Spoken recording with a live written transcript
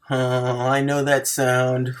Oh, I know that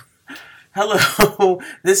sound. Hello,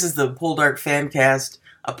 this is the Poldark Fancast,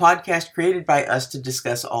 a podcast created by us to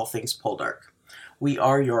discuss all things Poldark. We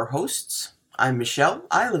are your hosts. I'm Michelle.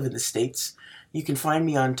 I live in the States. You can find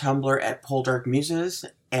me on Tumblr at Poldark Muses,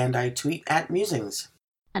 and I tweet at Musings.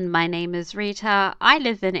 And my name is Rita. I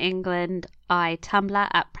live in England. I Tumblr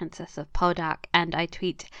at Princess of Poldark, and I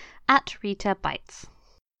tweet at Rita Bites.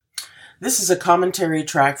 This is a commentary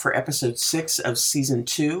track for episode 6 of season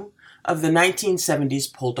 2 of the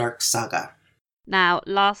 1970s Poldark saga. Now,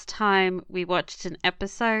 last time we watched an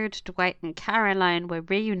episode, Dwight and Caroline were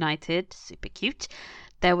reunited. Super cute.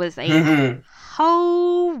 There was a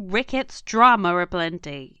whole Ricketts drama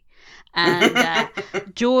aplenty. And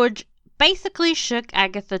George basically shook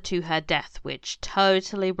Agatha to her death, which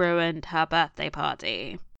totally ruined her birthday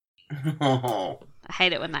party. Oh. I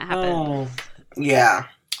hate it when that happens. Oh, yeah.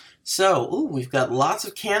 So, we've got lots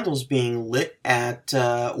of candles being lit at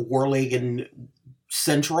Warlagan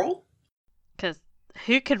Central. Because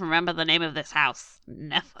who can remember the name of this house?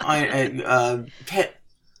 Never.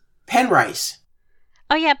 Penrice.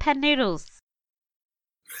 Oh yeah, Pen Noodles.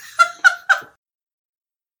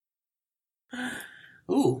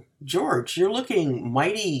 Ooh, George, you're looking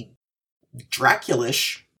mighty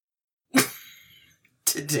Dracula-ish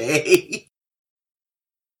today.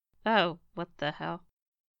 Oh, what the hell?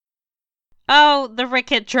 Oh, the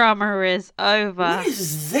Rickett drama is over. What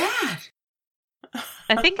is that?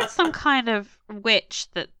 I think it's some kind of witch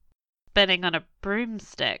that's spinning on a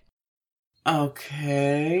broomstick.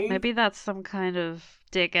 Okay. Maybe that's some kind of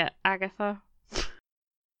dig at Agatha.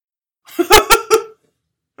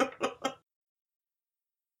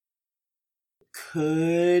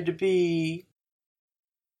 Could be.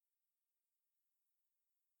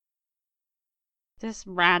 This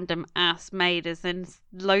random ass maid is in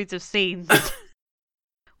loads of scenes.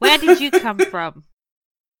 Where did you come from?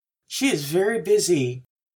 She is very busy.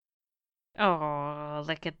 Oh,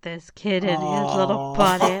 look at this kid in his little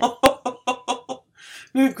body.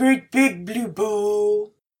 Your great big blue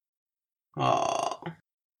bow. Aww.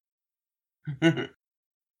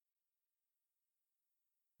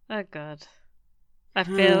 Oh god. I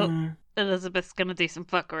feel Elizabeth's gonna do some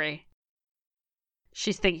fuckery.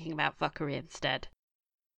 She's thinking about fuckery instead.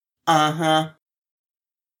 Uh-huh.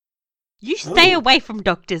 You stay away from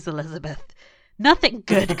doctors, Elizabeth. Nothing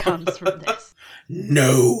good comes from this.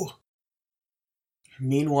 No.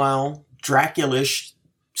 Meanwhile, Dracula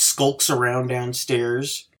skulks around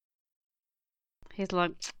downstairs. He's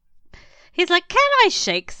like, can I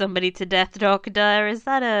shake somebody to death, Doctor? Is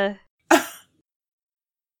that a...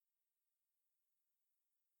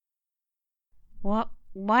 What?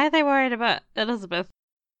 Why are they worried about Elizabeth?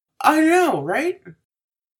 I know, right?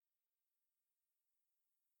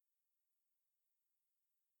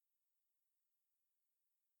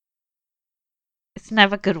 It's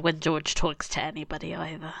never good when George talks to anybody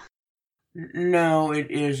either. No,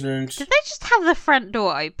 it isn't. Did they just have the front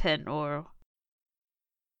door open, or...?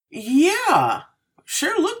 Yeah,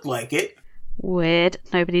 sure looked like it. Weird.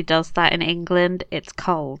 Nobody does that in England. It's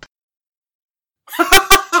cold.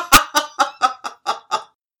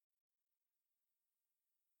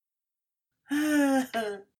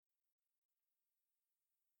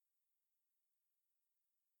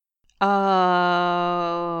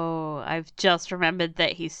 Oh, I've just remembered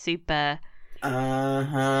that he's super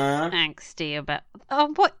angsty about...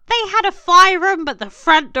 Oh, what? They had a fire room, but the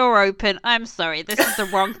front door open. I'm sorry, this is the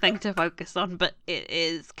wrong thing to focus on, but it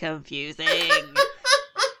is confusing.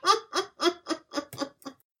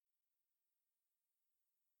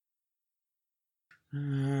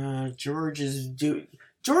 George is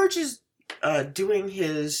doing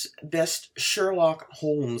his best Sherlock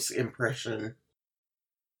Holmes impression.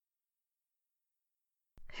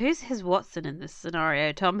 Who's his Watson in this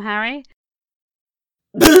scenario? Tom Harry?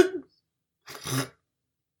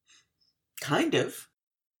 Kind of.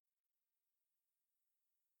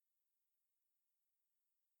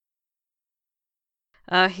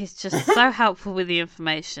 He's just so helpful with the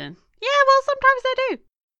information. Yeah, well, sometimes they do.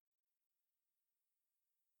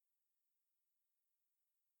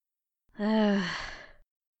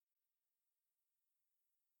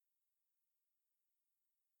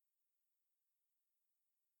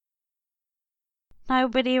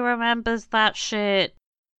 Nobody remembers that shit.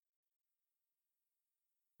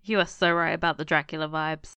 You are so right about the Dracula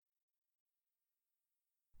vibes.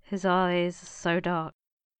 His eyes are so dark.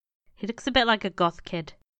 He looks a bit like a goth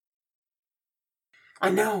kid.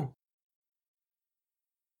 I know.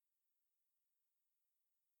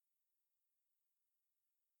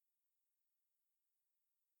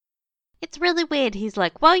 It's really weird. He's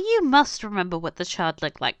like, well, you must remember what the child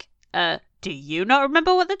looked like. do you not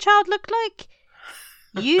remember what the child looked like?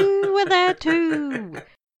 You were there too.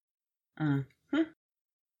 Mm-hmm.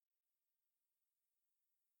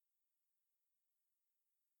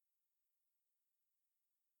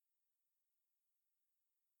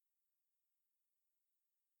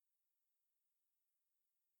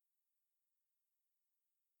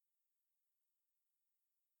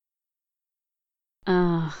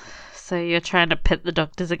 So you're trying to pit the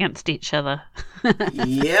doctors against each other.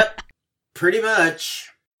 Yep, pretty much.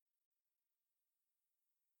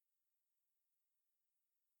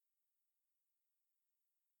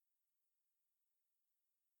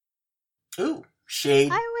 Ooh,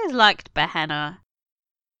 shade. I always liked Behenna.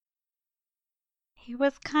 He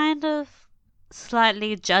was kind of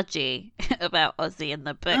slightly judgy about Ozzy in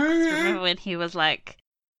the books. Remember when he was like,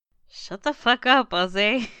 "Shut the fuck up,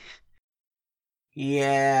 Ozzy."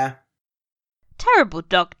 Yeah. Terrible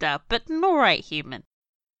doctor, but an alright human.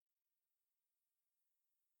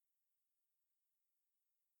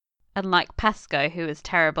 Unlike Pasco, who is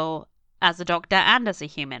terrible as a doctor and as a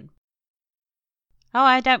human. Oh,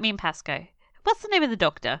 I don't mean Pasco. What's the name of the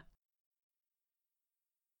doctor?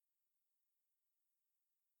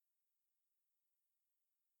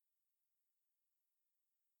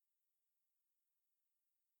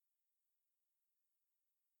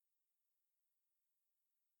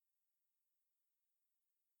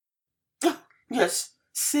 Yes,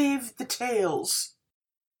 save the tails.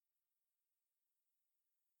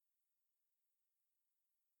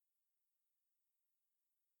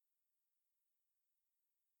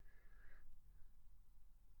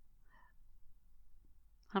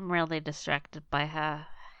 I'm really distracted by her.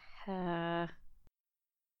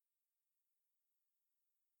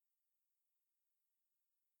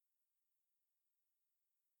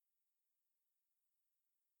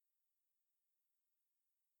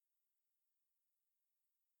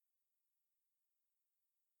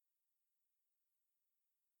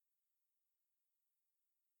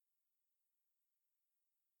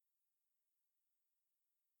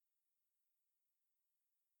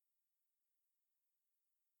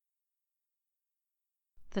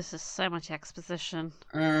 This is so much exposition.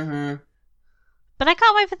 Mm-hmm. But I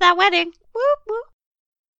can't wait for that wedding. Whoop whoop.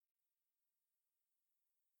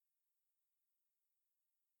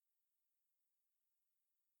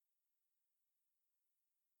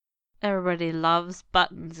 Everybody loves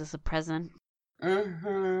buttons as a present.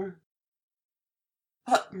 Mm-hmm.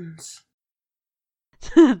 Buttons.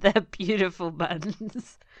 They're beautiful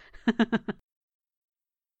buttons.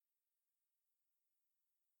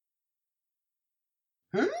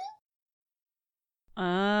 Hmm?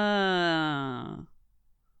 Oh.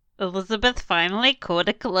 Elizabeth finally caught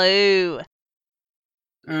a clue.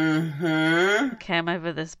 Mm-hmm. Okay, I'm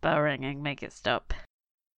over this bell ringing. Make it stop.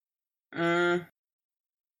 Mm.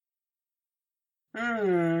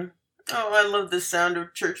 Hmm. Oh, I love the sound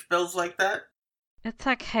of church bells like that. It's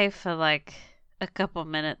okay for like a couple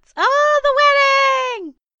minutes. Oh, the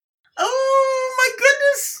wedding! Oh my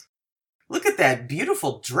goodness! Look at that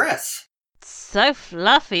beautiful dress. So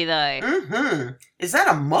fluffy though. Mm-hmm. Is that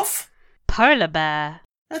a muff? Polar bear.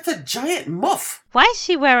 That's a giant muff. Why is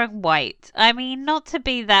she wearing white? I mean, not to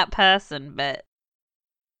be that person, but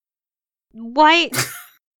white.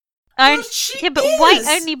 Well, she but is. white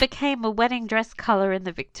only became a wedding dress color in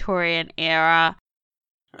the Victorian era.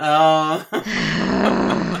 Oh.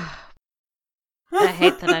 I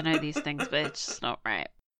hate that I know these things, but it's just not right.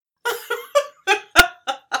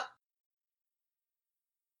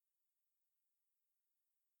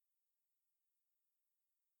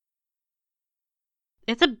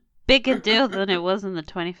 It's a bigger deal than it was in the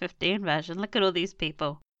 2015 version. Look at all these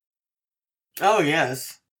people. Oh,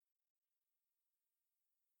 yes.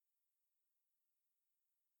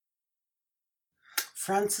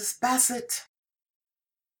 Francis Bassett.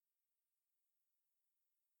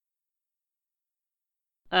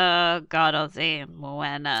 God, Ozzy and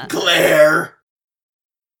Moana. Glare.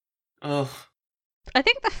 Ugh. I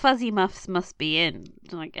think the fuzzy muffs must be in.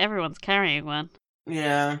 Like, everyone's carrying one.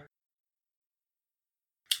 Yeah.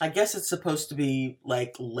 I guess it's supposed to be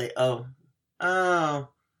like oh.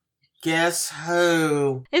 Guess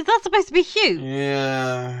who? Is that supposed to be Hugh?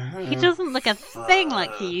 Yeah. He doesn't look a thing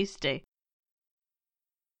like he used to.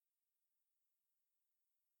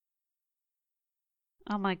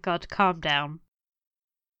 Oh my god, calm down.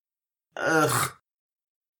 Ugh.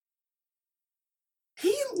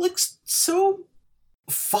 He looks so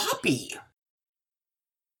foppy.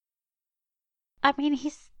 I mean,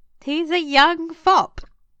 he's a young fop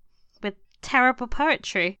with terrible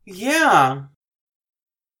poetry. Yeah.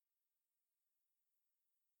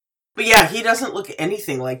 But yeah, he doesn't look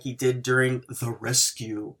anything like he did during The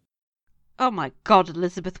Rescue. Oh my god,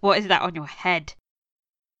 Elizabeth, what is that on your head?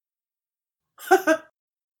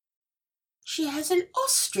 She has an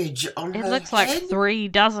ostrich on her head. It looks like 3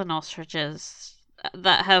 dozen ostriches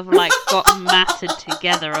that have, got matted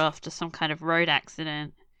together after some kind of road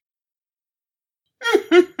accident.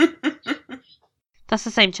 That's the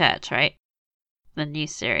same church, right? The new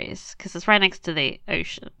series, because it's right next to the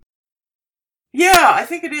ocean. Yeah, I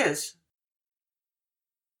think it is.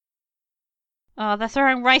 Oh, they're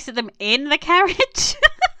throwing rice at them in the carriage?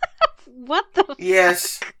 What the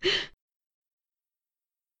Yes. fuck?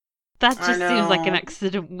 That just seems like an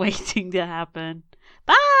accident waiting to happen.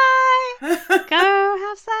 Bye! Go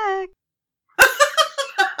have sex!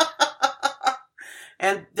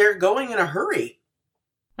 And they're going in a hurry.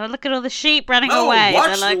 Oh, look at all the sheep running away.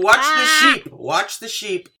 Watch the "Ah!" sheep. Watch the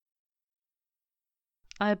sheep.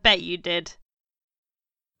 I bet you did.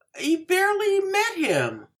 He barely met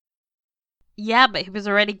him. Yeah, but he was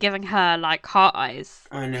already giving her, heart eyes.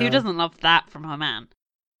 I know. Who doesn't love that from her man?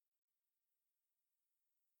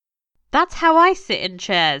 That's how I sit in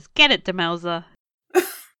chairs. Get it, Demelza.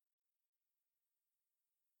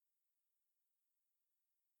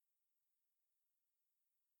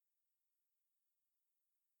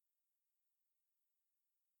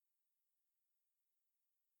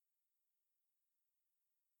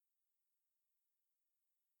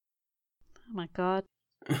 Oh my god.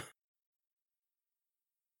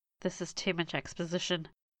 This is too much exposition.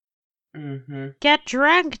 Mm-hmm. Get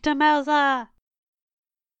drunk, Demelza!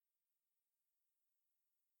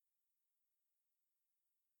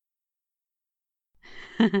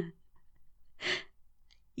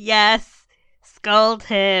 Yes! Scold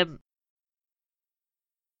him!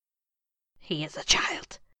 He is a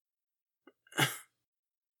child.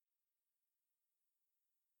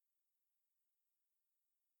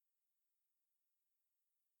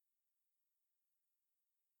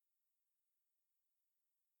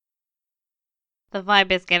 The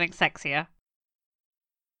vibe is getting sexier.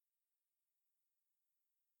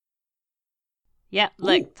 Yep,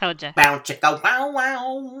 look, Ooh. told you. Bow chicka wow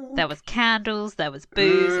wow. There was candles, there was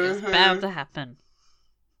booze, it was bound to happen.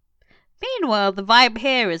 Meanwhile, the vibe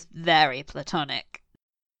here is very platonic.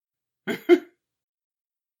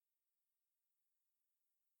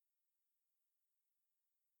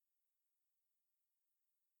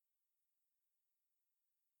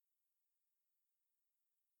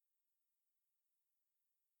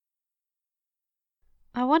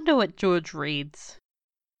 I wonder what George reads.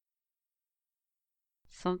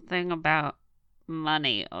 Something about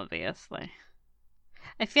money, obviously.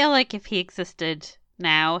 I feel like if he existed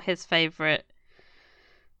now, his favourite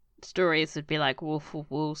stories would be like Wolf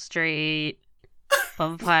of Wall Street,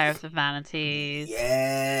 Bonfire of the Vanities.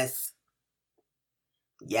 Yes.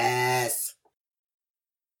 Yes.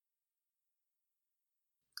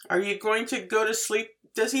 Are you going to go to sleep?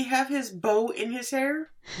 Does he have his bow in his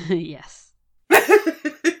hair? Yes.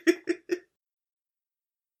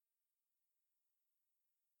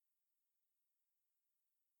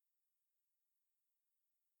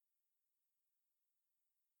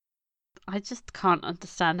 I just can't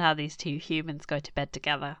understand how these two humans go to bed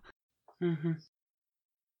together. Mm-hmm.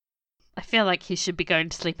 I feel like he should be going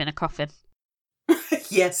to sleep in a coffin.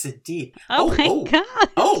 Yes, indeed. Oh my god!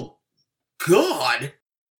 Oh, God!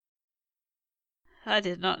 I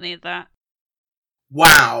did not need that.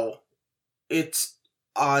 Wow. It's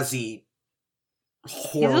Ozzy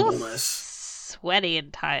He's all horribleness. sweaty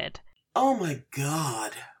and tired. Oh my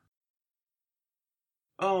god.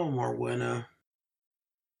 Oh, Morwenna.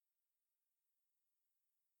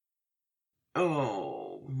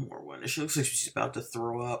 Oh, Morwenna. She looks like she's about to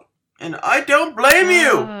throw up. And I don't blame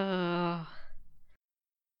you! Oh.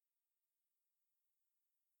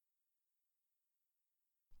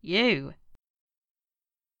 You.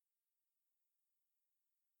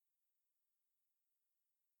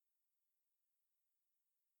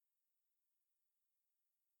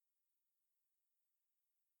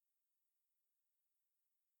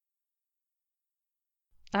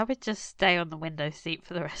 I would just stay on the window seat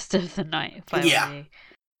for the rest of the night if I were you.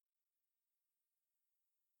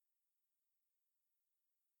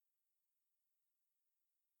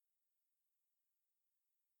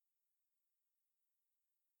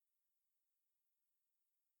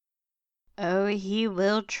 Oh, he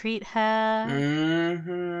will treat her.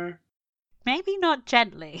 Mm-hmm. Maybe not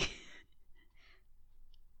gently.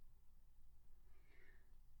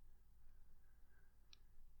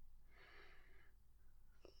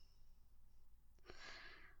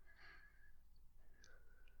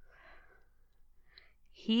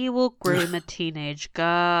 He will groom a teenage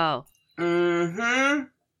girl. Mm-hmm.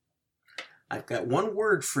 I've got one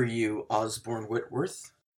word for you, Osborne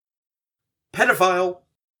Whitworth. pedophile.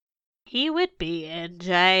 He would be in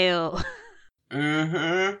jail.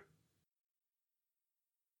 Mm-hmm.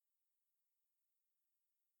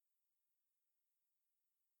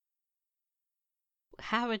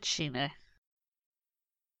 How would she know?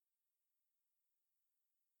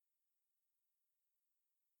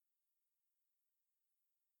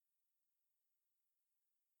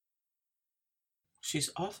 She's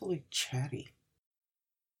awfully chatty.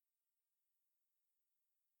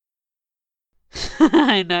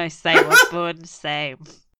 I know, same Osborne, same.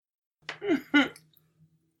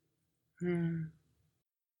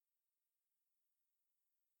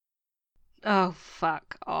 Oh,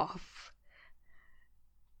 fuck off.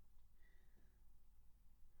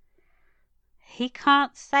 He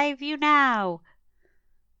can't save you now.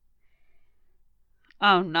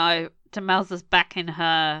 Oh no, Demelza's back in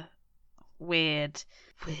her weird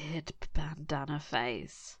bandana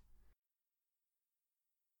phase.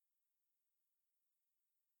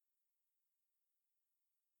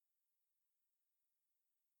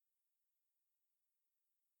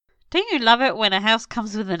 Don't you love it when a house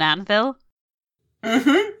comes with an anvil?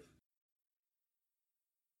 Mm-hmm.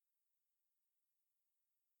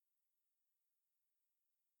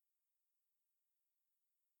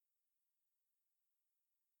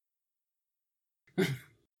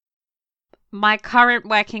 My current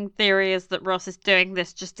working theory is that Ross is doing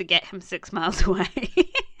this just to get him 6 miles away.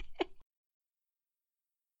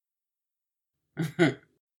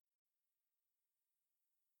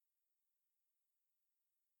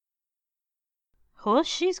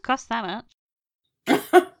 Horseshoes cost that much.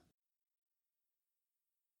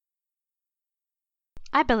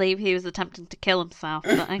 I believe he was attempting to kill himself,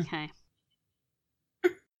 but okay.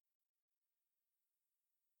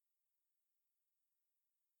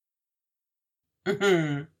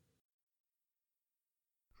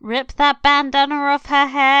 Rip that bandana off her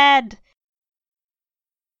head!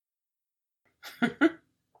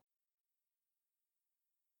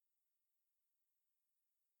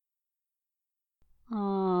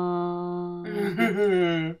 Aww.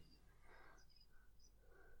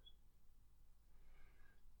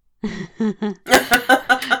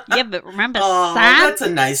 Yeah, but remember Sam? That's a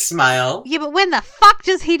nice smile. Yeah, but when the fuck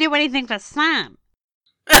does he do anything for Sam?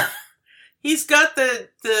 He's got the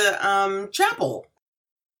chapel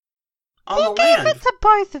on He the gave land. it to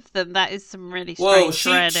both of them. That is some really strange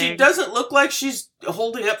threading. She doesn't look like she's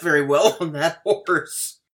holding up very well on that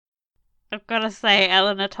horse. I've got to say,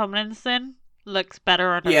 Eleanor Tomlinson looks better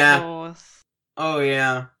on a horse. Oh,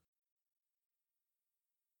 yeah.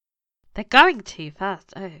 They're going too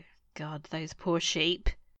fast. Oh, God, those poor sheep.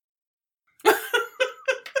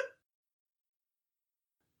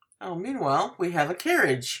 Oh, meanwhile, we have a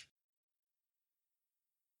carriage.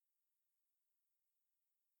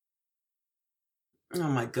 Oh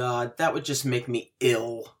my God, that would just make me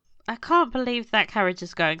ill. I can't believe that carriage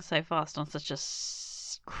is going so fast on such a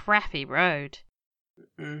crappy road.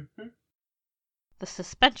 Mm-hmm. The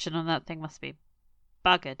suspension on that thing must be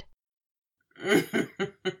buggered. This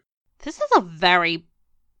is a very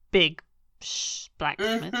big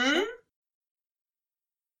blacksmith shop.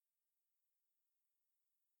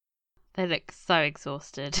 They look so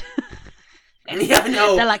exhausted. Yeah,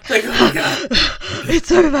 no. They're like, oh my God.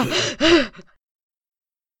 It's over.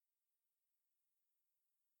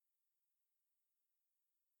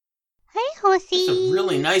 Hey, horsey. It's a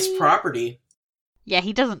really nice property. Yeah,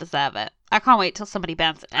 he doesn't deserve it. I can't wait till somebody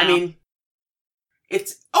burns it down. I mean,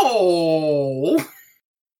 it's... Oh!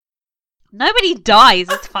 Nobody dies,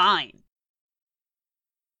 it's fine.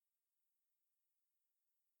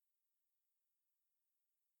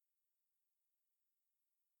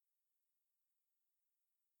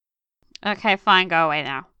 Okay, fine, go away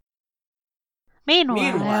now.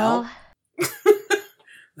 Meanwhile...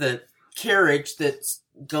 the carriage that's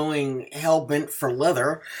going hell-bent for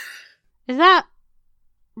leather. Is that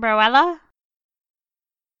Roella?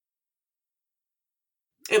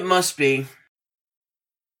 It must be.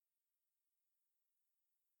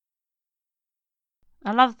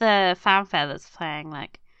 I love the fanfare that's playing,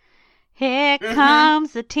 like, here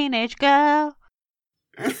comes the teenage girl.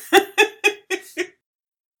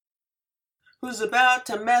 Who's about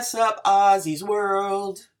to mess up Ozzy's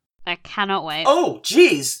world. I cannot wait. Oh,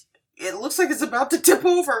 jeez. It looks like it's about to tip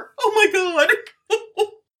over. Oh my God.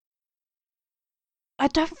 I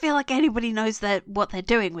don't feel like anybody knows what they're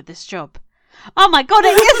doing with this job. Oh my God, it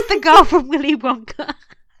is the girl from Willy Wonka.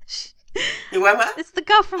 It's the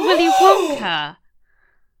girl from Willy Wonka.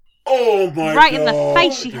 Oh my God. Right in the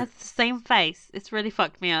face, she has the same face. It's really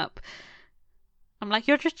fucked me up. I'm like,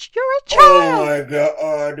 you're a child. Oh my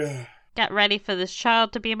God. Get ready for this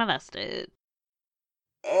child to be molested.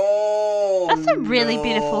 Oh, That's a really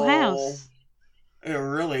beautiful no. house. It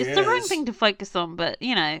really It's the wrong is. thing to focus on, but,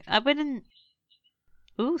 I wouldn't...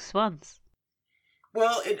 Ooh, swans.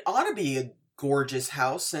 Well, it ought to be a gorgeous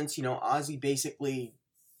house since, Ozzy basically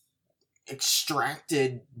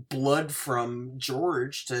extracted blood from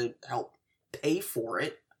George to help pay for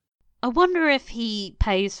it. I wonder if he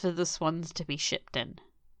pays for the swans to be shipped in.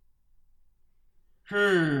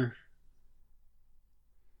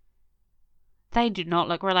 They do not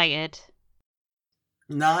look related.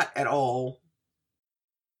 Not at all.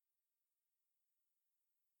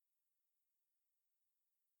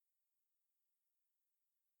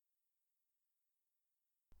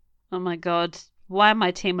 Oh my god. Why am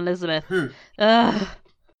I Team Elizabeth? Ugh.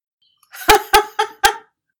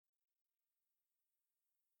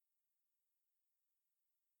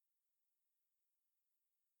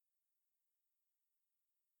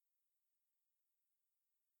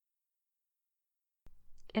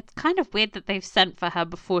 It's kind of weird that they've sent for her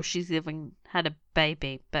before she's even had a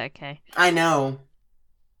baby, but okay. I know.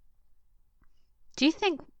 Do you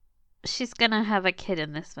think she's gonna have a kid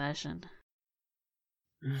in this version?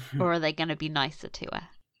 Or are they gonna be nicer to her?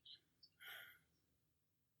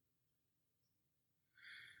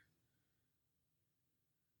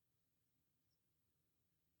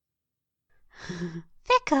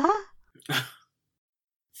 Vicar?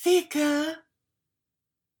 Vicar?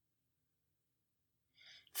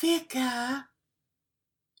 Vicar?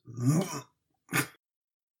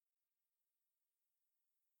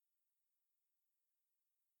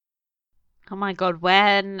 Oh my god,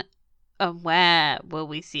 when and where will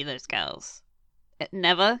we see those girls?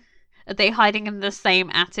 Never? Are they hiding in the same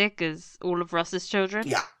attic as all of Russ's children?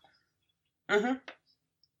 Yeah.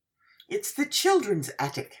 It's the children's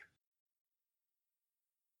attic.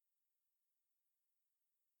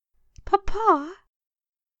 Papa?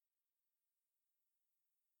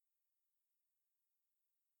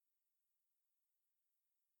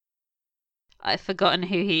 I've forgotten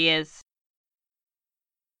who he is.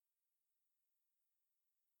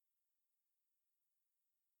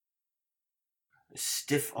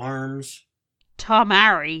 Stiff arms. Tom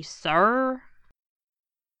Harry, sir.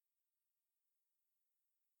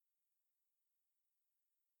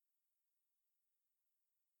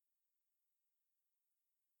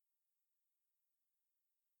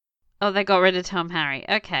 Oh, they got rid of Tom Harry.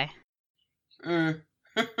 Okay.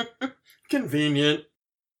 Convenient.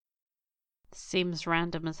 Seems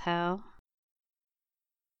random as hell.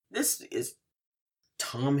 This is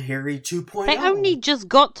Tom Harry 2.0. They only just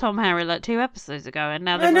got Tom Harry like 2 episodes ago, and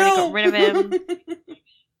now they've already got rid of him.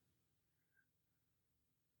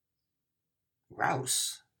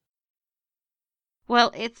 Rouse.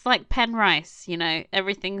 Well, it's like Penn Rice,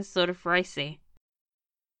 everything's sort of ricey.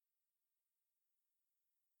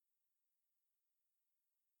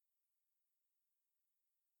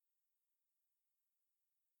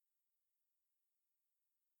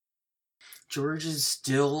 George is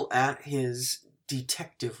still at his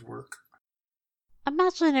detective work.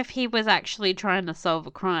 Imagine if he was actually trying to solve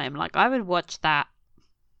a crime. Like, I would watch that.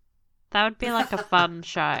 That would be like a fun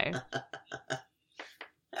show.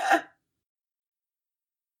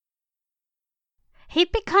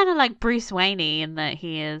 He'd be kind of like Bruce Wayne in that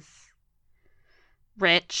he is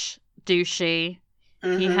rich, douchey.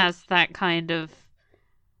 Mm-hmm. He has that kind of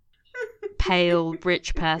pale,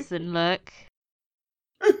 rich person look.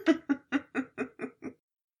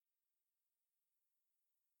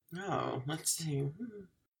 Oh, let's see.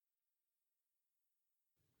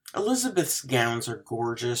 Elizabeth's gowns are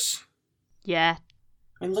gorgeous. Yeah.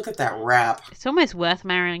 I mean, look at that wrap. It's almost worth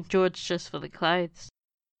marrying George just for the clothes.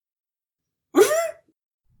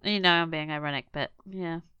 I'm being ironic, but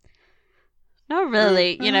yeah. Not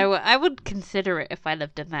really. I would consider it if I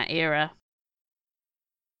lived in that era.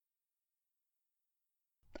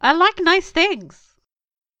 I like nice things.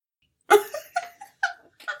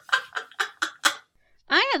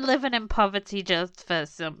 I ain't living in poverty just for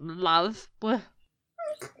some love.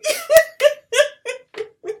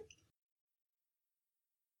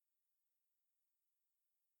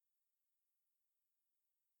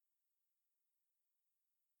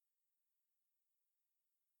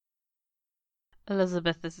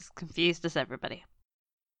 Elizabeth is as confused as everybody.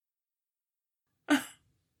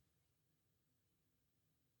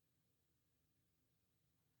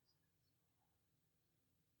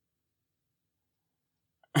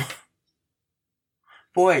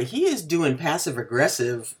 Boy, he is doing passive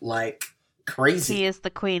aggressive like crazy. He is the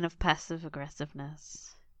queen of passive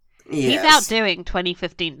aggressiveness. Yes. He's outdoing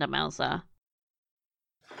 2015 Demelza.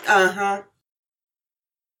 Uh-huh.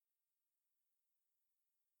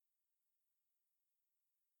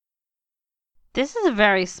 This is a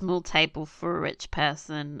very small table for a rich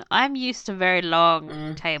person. I'm used to very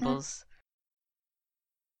long tables.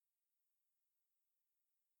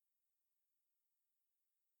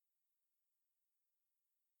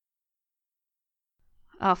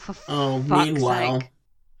 Oh, for fuck's meanwhile. sake.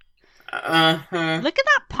 Uh-huh. Look at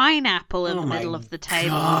that pineapple in the middle of the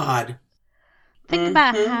table. God. Think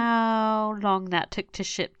about how long that took to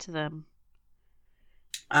ship to them.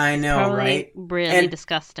 I know, probably right? Really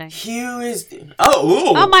disgusting. Hugh is...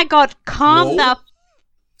 Oh my God, calm the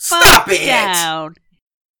Stop fuck it! down.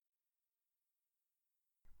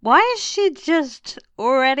 Why is she just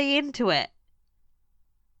already into it?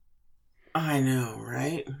 I know,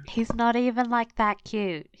 right? He's not even like that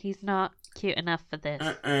cute. He's not cute enough for this.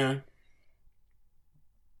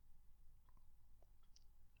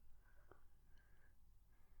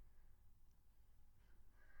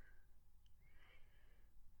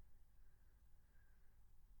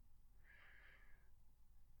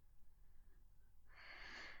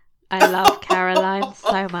 I love Caroline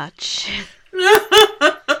so much.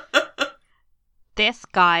 This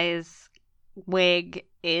guy's wig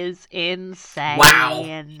is insane.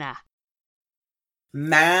 Wow.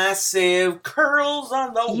 Massive curls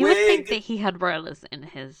on the wig. You would think that he had rollers in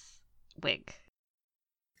his wig.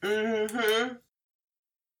 Mm-hmm.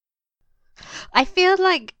 I feel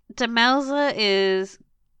like Demelza is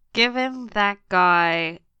giving that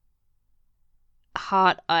guy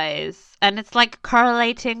heart eyes, and it's like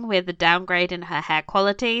correlating with the downgrade in her hair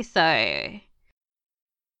quality, so...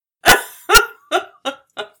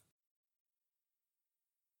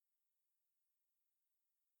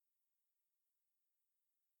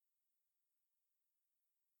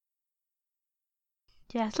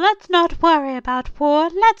 Yes, let's not worry about war.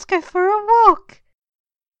 Let's go for a walk.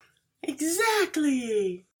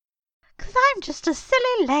 Exactly. 'Cause I'm just a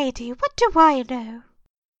silly lady. What do I know?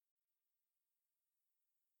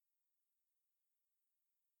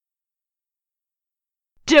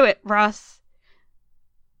 Do it, Ross.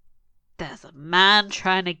 There's a man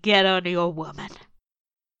trying to get on your woman.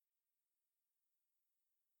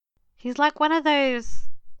 He's like one of those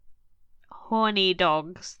horny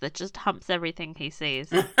dogs that just humps everything he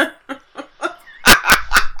sees.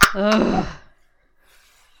 Ugh.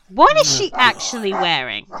 What is she actually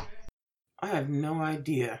wearing? I have no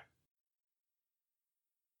idea.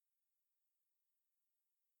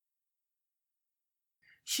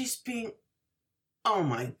 She's being... Oh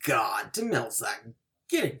my God, Demelza,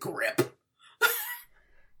 get a grip.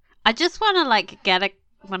 I just want to get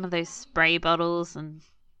one of those spray bottles and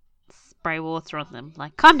spray water on them.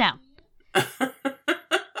 Like, calm down.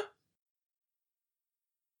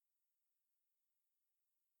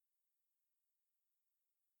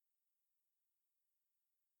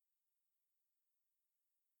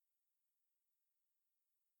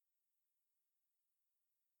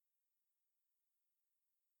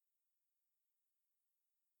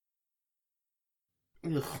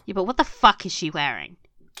 Ugh. Yeah, but what the fuck is she wearing?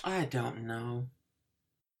 I don't know.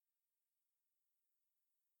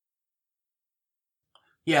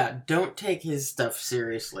 Yeah, don't take his stuff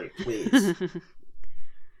seriously, please.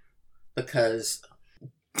 Because,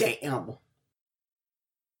 damn.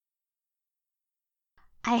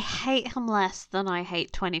 I hate him less than I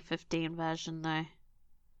hate 2015 version, though.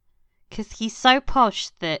 Because he's so posh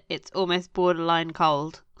that it's almost borderline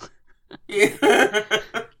cold. Yeah.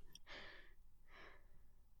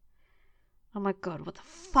 Oh my God, what the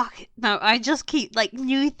fuck? No, I just keep,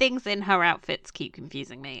 new things in her outfits keep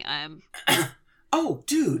confusing me. Oh,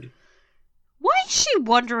 dude. Why is she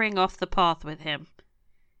wandering off the path with him?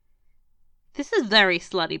 This is very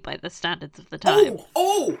slutty by the standards of the time.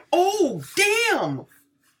 Oh, damn!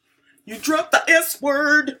 You dropped the S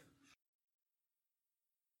word!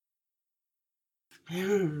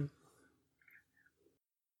 It's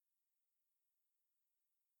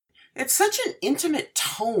such an intimate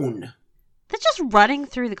tone. They're just running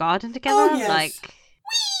through the garden together, Oh, yes.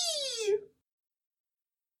 Whee!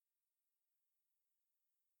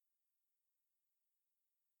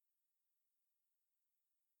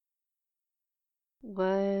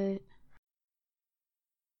 What?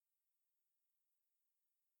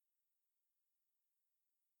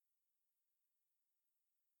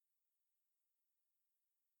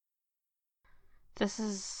 This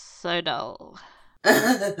is so dull.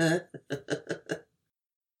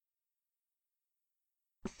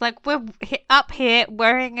 It's like we're up here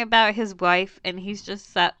worrying about his wife, and he's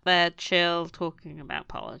just sat there chill talking about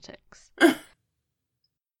politics.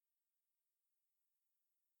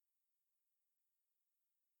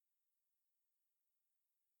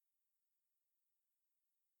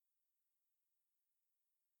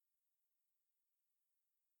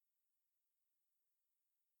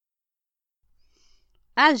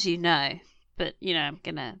 as you know, but, I'm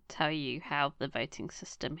going to tell you how the voting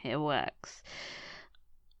system here works.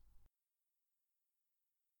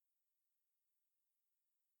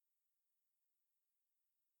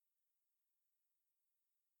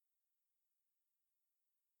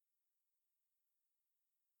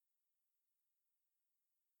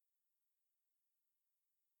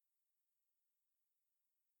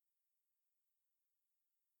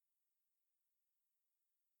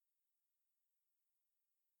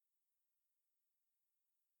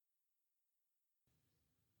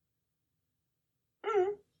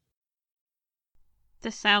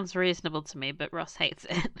 This sounds reasonable to me, but Ross hates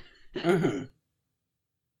it. Mm-hmm.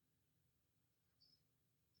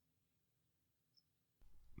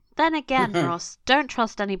 Then again, Ross, don't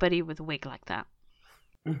trust anybody with a wig like that.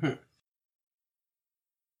 Mm-hmm.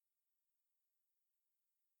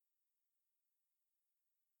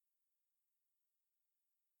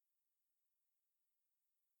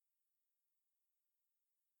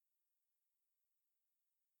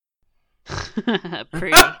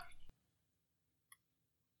 Pretty.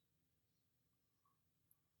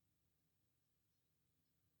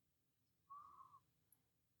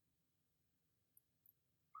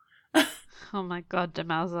 Oh my god,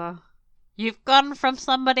 Demelza. You've gone from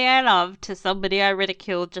somebody I love to somebody I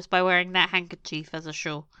ridiculed just by wearing that handkerchief as a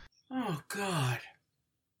shawl. Oh, God.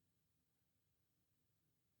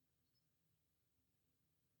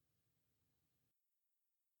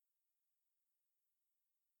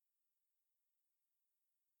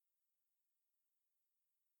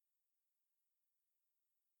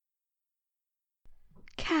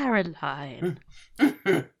 Caroline.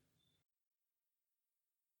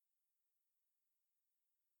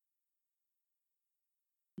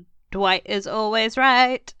 Dwight is always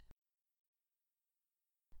right.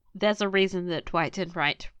 There's a reason that Dwight didn't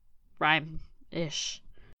write rhyme-ish.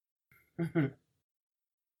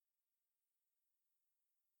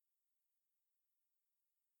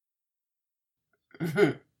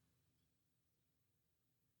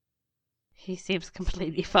 He seems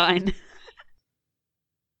completely fine.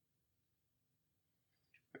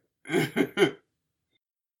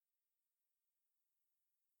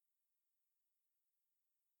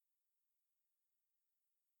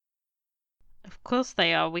 Of course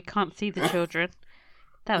they are. We can't see the children.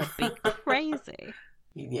 That would be crazy.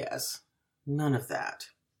 Yes. None of that.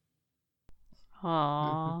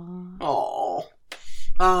 Aww. Aww.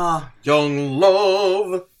 Ah, young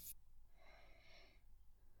love.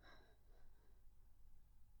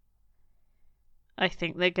 I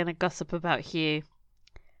think they're gonna gossip about Hugh.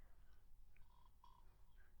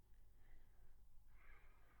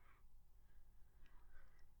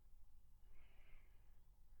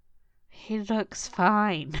 He looks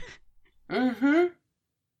fine. Mm-hmm.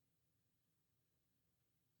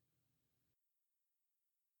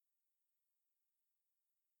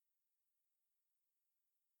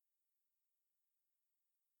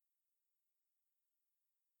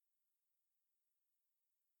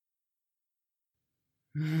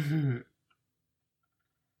 Mm-hmm.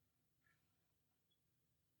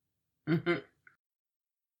 Mm-hmm.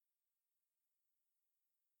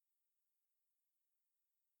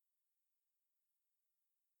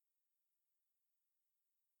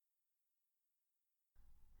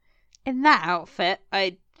 In that outfit,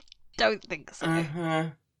 I don't think so. Uh-huh.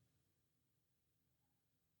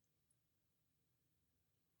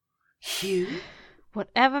 Hugh?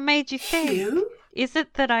 Whatever made you think? Hugh? Is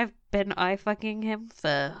it that I've been eye-fucking him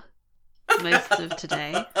for most of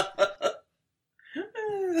today?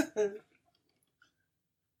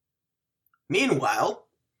 Meanwhile,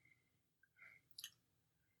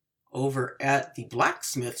 over at the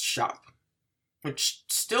blacksmith shop, which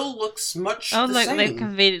still looks much the look, same. they've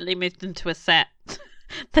conveniently moved into a set.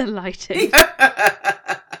 The lighting.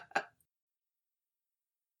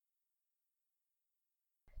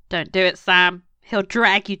 Don't do it, Sam. He'll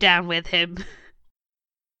drag you down with him.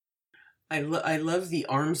 I love the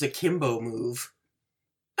arms akimbo move.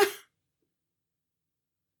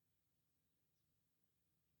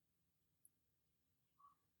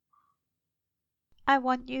 I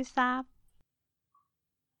want you, Sam.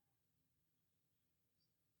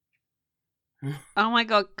 Oh my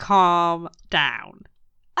god, calm down.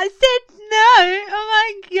 I said no! Oh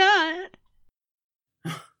my god!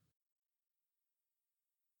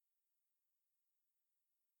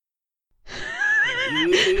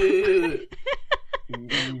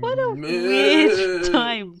 What a weird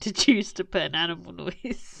time to choose to put an animal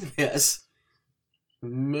noise. Yes.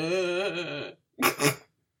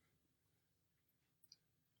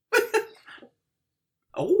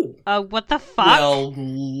 Oh. What the fuck? Well,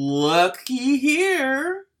 looky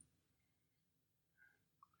here.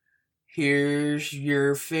 Here's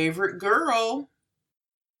your favorite girl.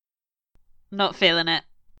 Not feeling it.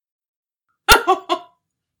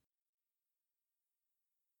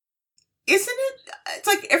 Isn't it? It's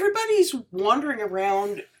like everybody's wandering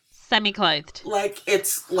around Semi-clothed. like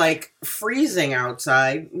it's like freezing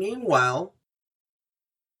outside. Meanwhile,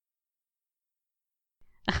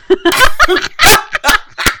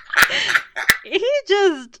 He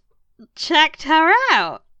just checked her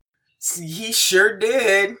out. he sure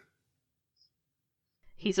did.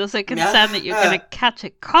 He's also concerned that you're going to catch a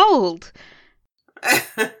cold.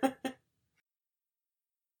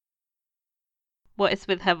 What is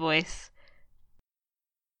with her voice?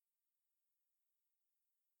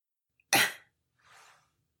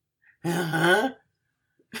 Uh-huh.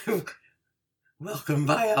 Welcome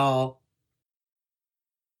by all.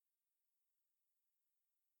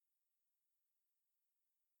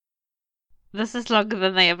 This is longer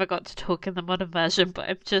than they ever got to talk in the modern version, but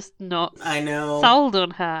I'm just not I know. sold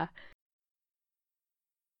on her.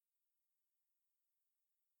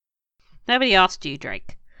 Nobody asked you,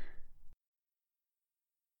 Drake.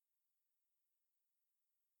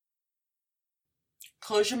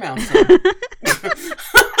 Close your mouth, son.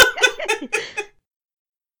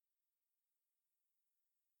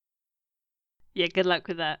 Yeah, good luck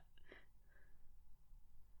with that.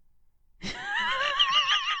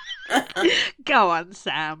 Go on,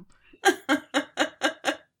 Sam.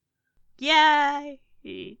 Yay!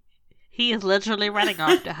 He is literally running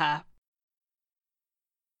after her.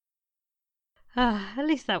 At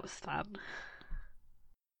least that was fun.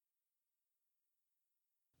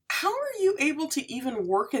 How are you able to even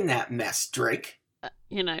work in that mess, Drake?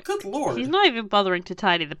 Good Lord. He's not even bothering to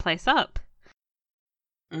tidy the place up.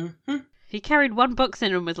 Mm-hmm. He carried one box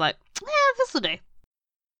in and was like, this'll do.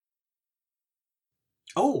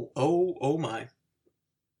 Oh my.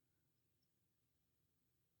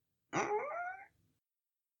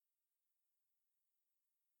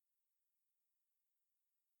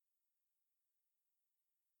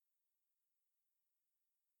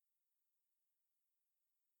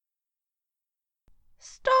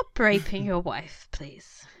 Stop raping your wife,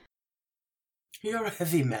 please. You're a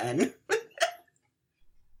heavy man.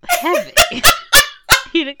 Heavy?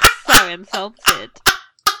 He looks so insulted.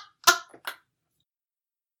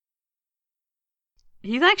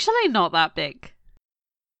 He's actually not that big.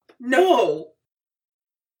 No.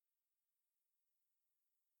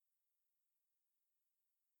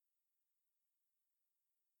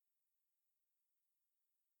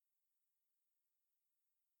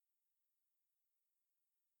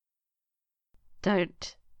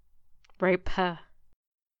 Don't rape her.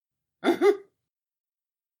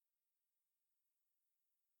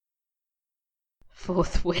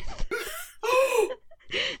 Forthwith.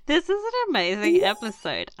 This is an amazing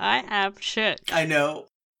episode. I am shook. I know.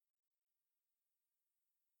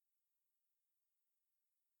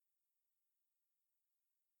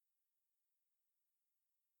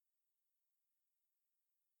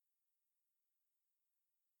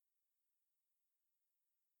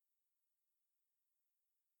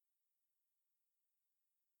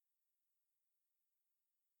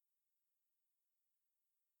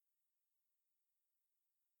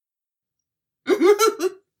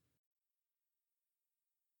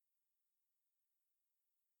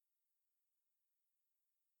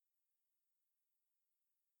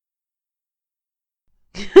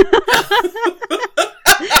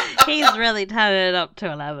 He's really turning it up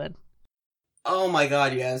to 11. Oh my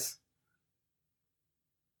god, yes.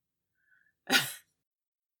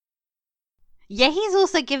 Yeah, he's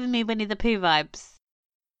also giving me Winnie the Pooh vibes.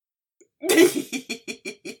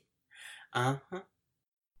 Uh-huh.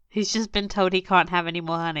 He's just been told he can't have any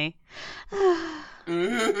more honey.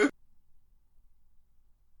 Mm-hmm.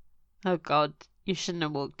 Oh god, you shouldn't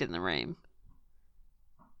have walked in the room.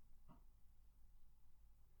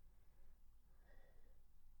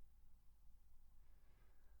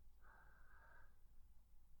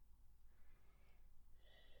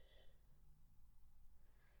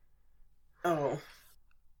 Oh.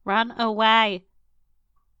 Run away.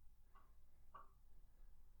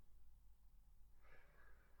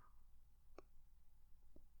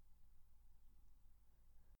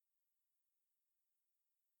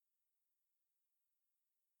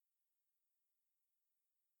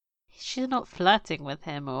 She's not flirting with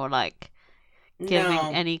him or like giving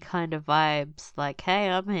any kind of vibes like, hey,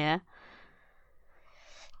 I'm here.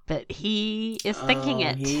 But he is thinking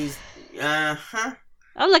it. He's... Uh-huh.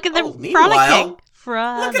 Oh, look at them meanwhile,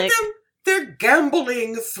 frolicking. Look at them. They're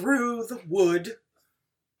gambling through the wood.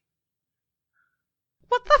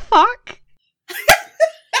 What the fuck?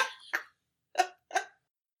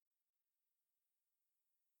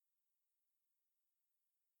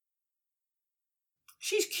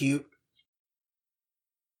 She's cute.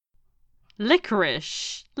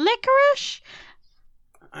 Licorice. Licorice?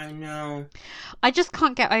 I know. I just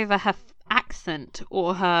can't get over her accent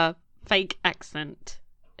or her fake accent.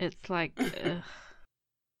 It's like, ugh.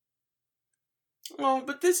 Oh,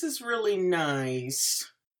 but this is really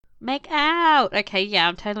nice. Make out! Okay, yeah,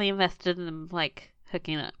 I'm totally invested in them, like,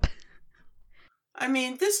 hooking up. I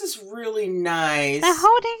mean, this is really nice. They're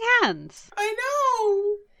holding hands.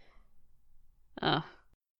 I know. Oh.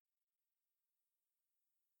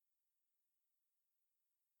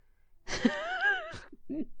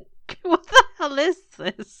 What the hell is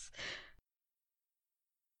this?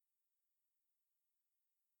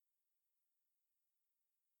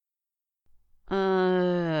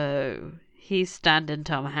 Oh, he's standing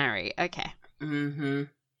Tom Harry. Okay. Mm-hmm.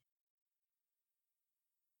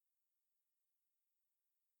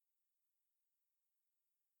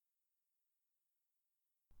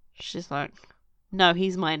 She's like, no,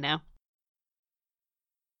 he's mine now.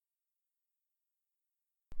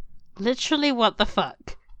 Literally, what the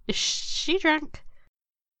fuck? Is she drunk?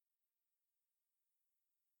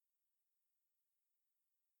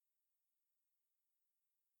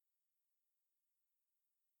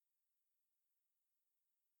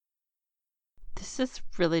 This is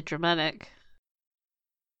really dramatic.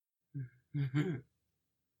 Mm-hmm.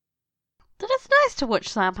 But it's nice to watch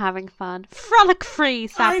Sam having fun. Frolic free,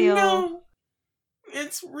 Samuel. I know.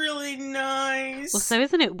 It's really nice. Also,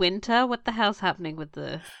 isn't it winter? What the hell's happening with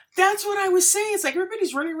the... That's what I was saying. It's like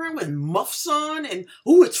everybody's running around with muffs on and,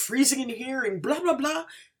 oh, it's freezing in here and blah, blah, blah.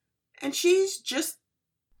 And she's just...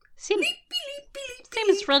 Seems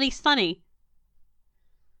really sunny.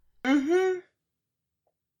 Mm-hmm.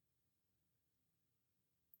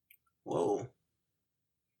 Whoa.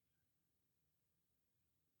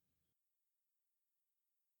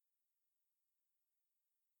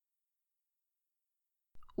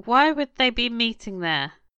 Why would they be meeting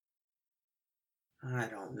there? I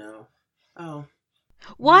don't know. Oh.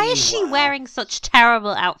 Why is she Meanwhile- wearing such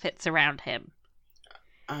terrible outfits around him?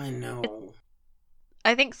 I know.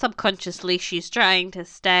 I think subconsciously she's trying to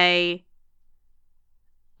stay,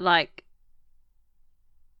 like,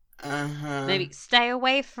 Uh-huh. maybe stay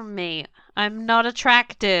away from me. I'm not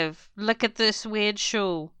attractive. Look at this weird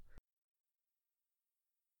shawl.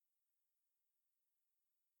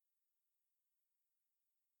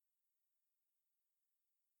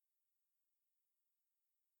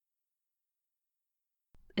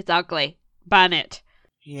 It's ugly. Ban it.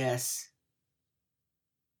 Yes.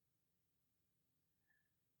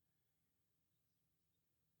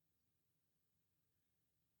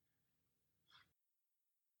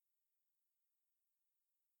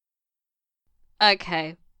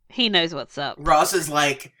 Okay. He knows what's up. Ross is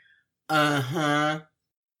like, uh-huh.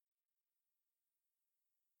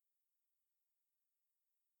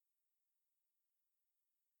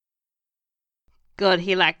 God,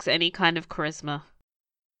 he lacks any kind of charisma.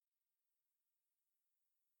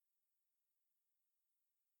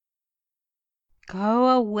 Go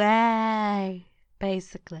away,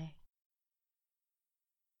 basically.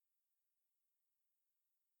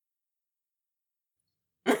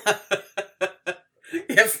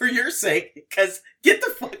 Yeah, for your sake, because get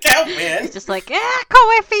the fuck out, man. It's just like, can't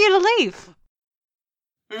wait for you to leave.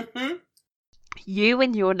 Mm-hmm. You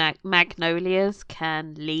and your magnolias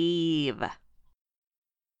can leave.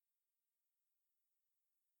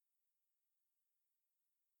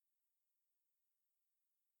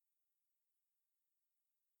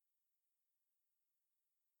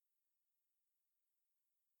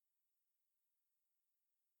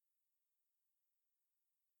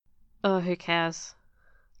 Oh, who cares?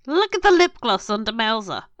 Look at the lip gloss on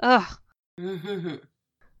Demelza. Ugh. Mm-hmm.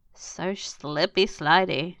 So slippy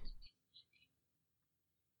slidey.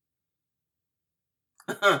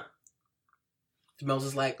 Smells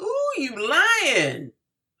is like, ooh, you lying.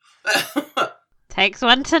 Takes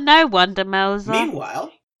one to know one, Demelza.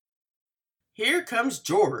 Meanwhile, here comes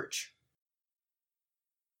George.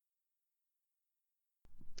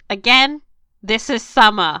 Again, this is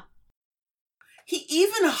summer. He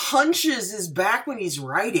even hunches his back when he's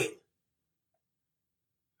writing.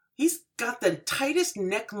 He's got the tightest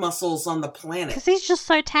neck muscles on the planet. Because he's just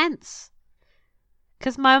so tense.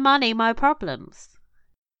 Because my money, my problems.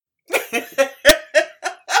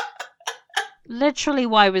 Literally,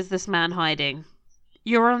 why was this man hiding?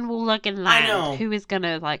 You're on Woologan land. I know. Who is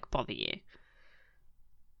gonna, bother you?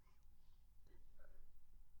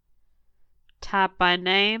 Tab by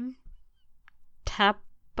name? Tab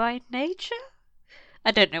by nature? I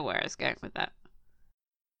don't know where I was going with that.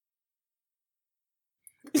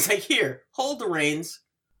 He's like, here, hold the reins.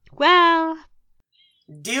 Well,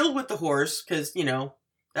 deal with the horse, because,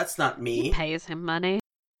 that's not me. He pays him money.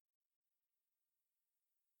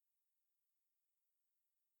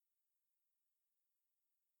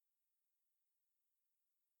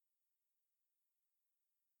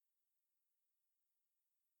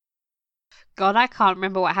 God, I can't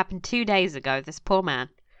remember what happened 2 days ago, this poor man.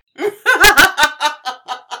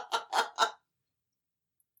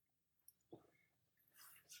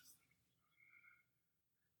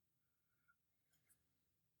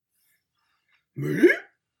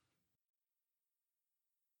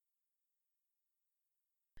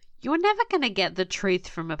 You're never going to get the truth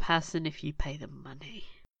from a person if you pay them money.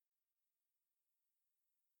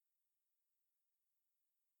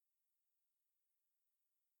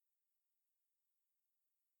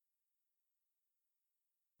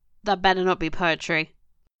 That better not be poetry.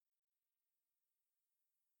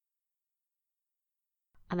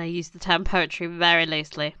 And I use the term poetry very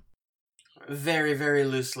loosely. Very, very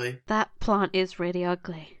loosely. That plant is really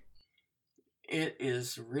ugly. It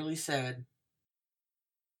is really sad.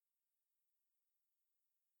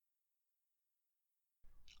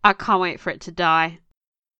 I can't wait for it to die.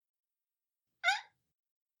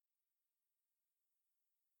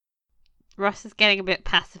 Ross is getting a bit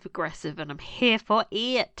passive aggressive and I'm here for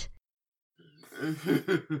it.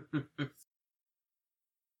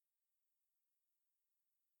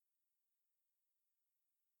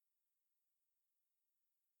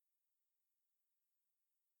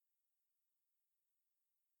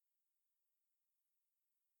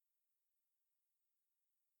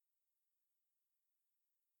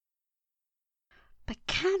 But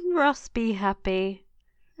can Ross be happy?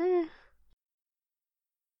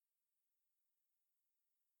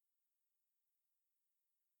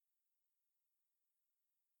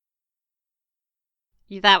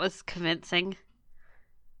 That was convincing.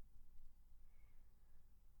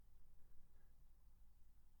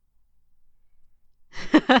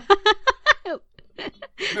 The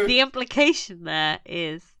implication there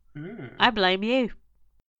is, I blame you.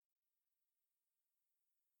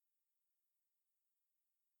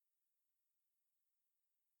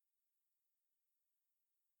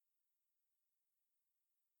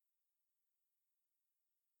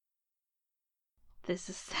 This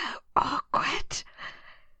is so awkward.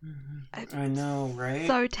 I know, right?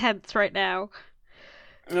 So tense right now.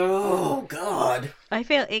 Oh, God. I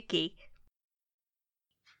feel icky.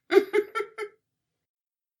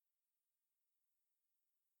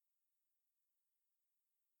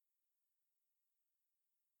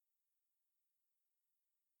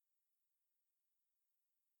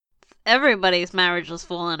 Everybody's marriage was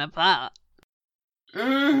falling apart.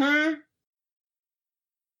 Mm-hmm.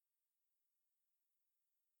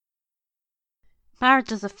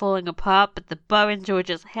 Marriages are falling apart, but the bow in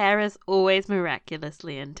Georgia's hair is always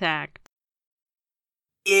miraculously intact.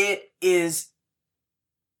 It is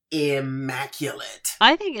immaculate.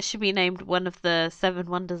 I think it should be named one of the 7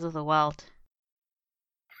 wonders of the world.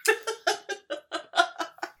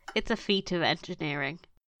 It's a feat of engineering.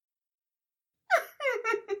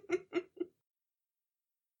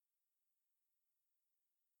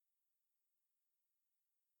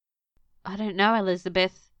 I don't know,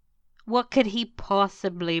 Elizabeth. What could he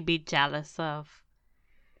possibly be jealous of?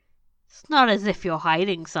 It's not as if you're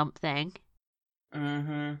hiding something.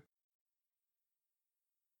 Mm-hmm.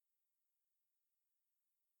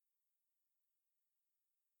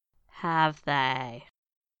 Have they?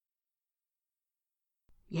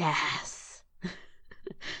 Yes.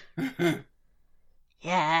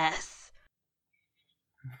 Yes.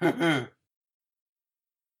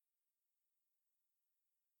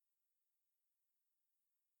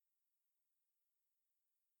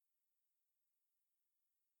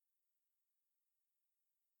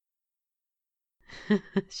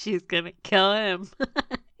 She's gonna kill him.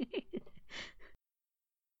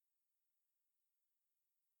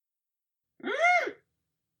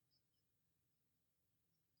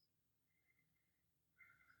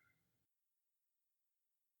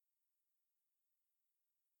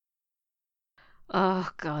 Oh,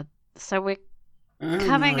 God. So we're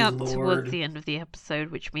coming up towards the end of the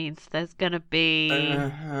episode, which means there's gonna be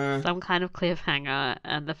some kind of cliffhanger,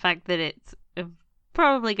 and the fact that it's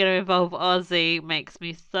probably gonna involve Ozzy makes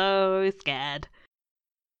me so scared.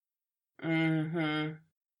 Mm-hmm.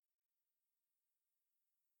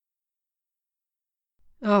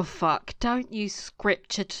 Oh, fuck. Don't use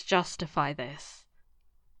scripture to justify this.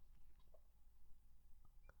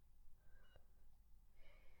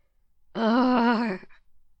 Ugh.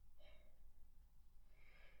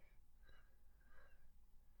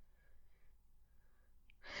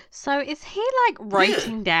 So is he like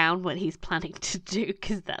writing down what he's planning to do?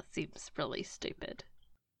 Because that seems really stupid.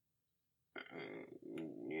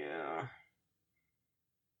 Yeah.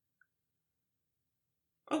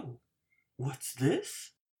 Oh, what's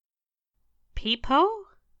this? Peephole?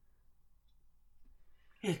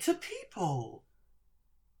 It's a peephole.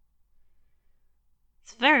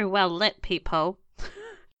 It's a very well lit peephole.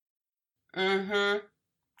 Mm-hmm.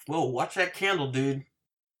 Whoa, watch that candle, dude.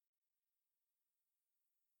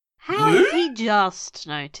 How has he just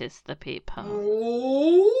noticed the peephole?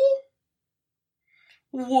 Oh,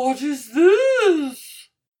 what is this?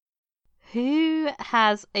 Who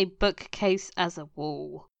has a bookcase as a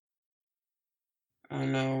wall? I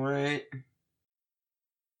know, right?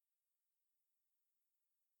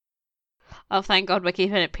 Oh, thank God we're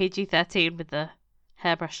keeping it PG-13 with the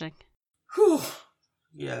hairbrushing. Whew.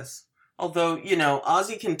 Yes. Although,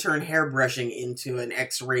 Ozzy can turn hairbrushing into an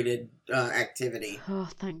X-rated activity. Oh,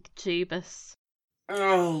 thank Jeebus.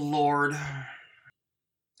 Oh, Lord.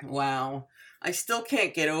 Wow. I still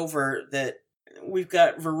can't get over that we've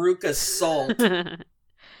got Veruca's salt.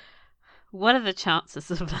 What are the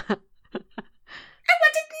chances of that? I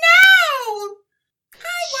want it now!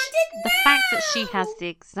 The fact that she has the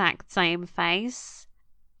exact same face,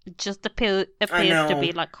 just appears to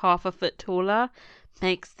be like half a foot taller,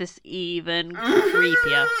 makes this even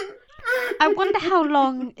creepier. I wonder how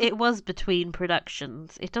long it was between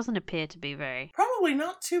productions. It doesn't appear to be very. Probably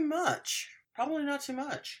not too much.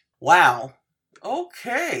 Wow.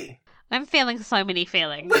 Okay. I'm feeling so many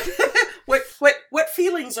feelings. What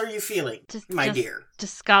feelings are you feeling, my dear?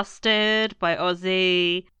 Disgusted by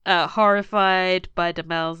Ozzy, horrified by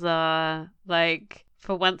Demelza. Like,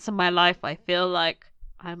 for once in my life, I feel like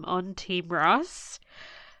I'm on Team Ross,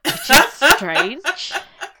 which is strange.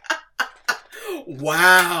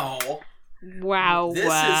 Wow. Wow.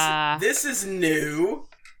 This is new.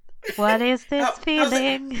 What is this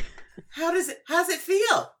feeling? How's it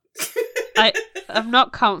feel? I'm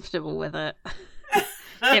not comfortable with it.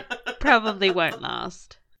 It probably won't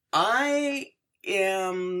last. I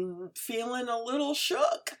am feeling a little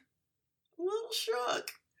shook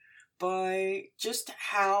by just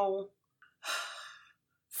how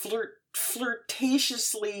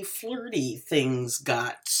flirtatiously flirty things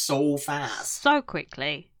got so fast. So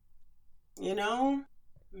quickly.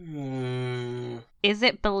 Is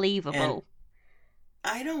it believable? And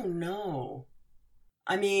I don't know.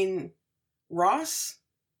 I mean, Ross,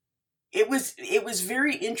 it was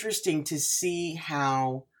very interesting to see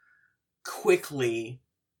how quickly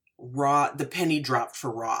the penny dropped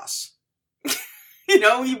for Ross.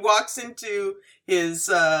 He walks into his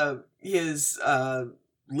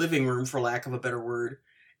living room, for lack of a better word,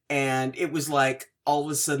 and it was like all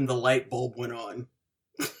of a sudden the light bulb went on.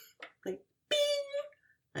 Like, bing!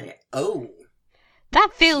 That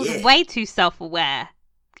feels way too self-aware.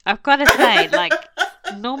 I've got to say, like,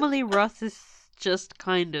 normally Ross is just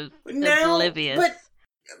kind of oblivious.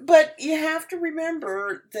 But you have to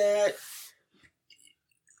remember that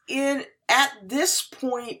at this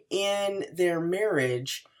point in their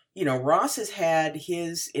marriage, Ross has had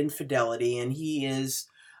his infidelity, and he is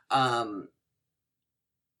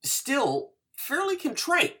still fairly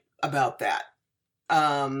contrite about that.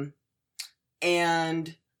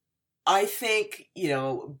 And I think,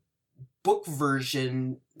 book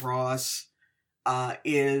version Ross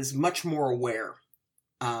is much more aware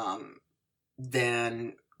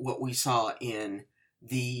than what we saw in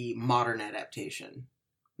the modern adaptation.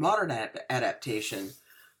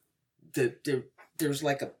 There's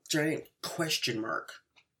like a giant question mark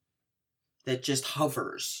that just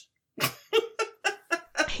hovers.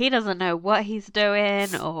 He doesn't know what he's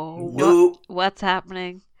doing or what's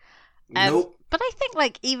happening. Nope. But I think,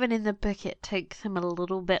 like, even in the book, it takes him a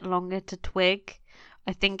little bit longer to twig.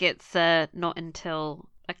 I think it's not until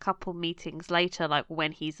a couple meetings later, like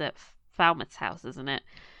when he's at Falmouth's house, isn't it,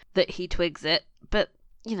 that he twigs it. But,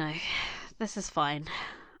 this is fine.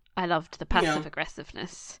 I loved the passive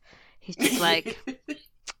aggressiveness. He's just like,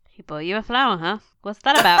 he bought you a flower, huh? What's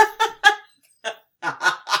that about?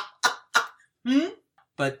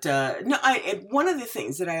 But, no, one of the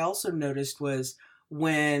things that I also noticed was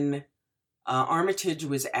when Armitage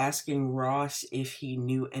was asking Ross if he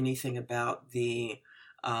knew anything about the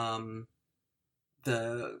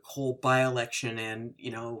whole by-election and,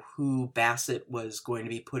 who Bassett was going to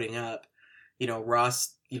be putting up.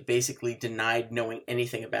 Ross basically denied knowing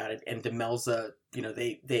anything about it, and Demelza,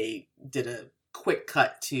 they did a quick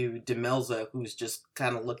cut to Demelza, who's just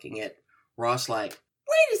kind of looking at Ross like,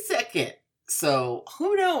 wait a second. So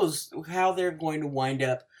who knows how they're going to wind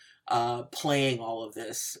up playing all of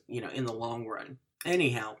this, in the long run.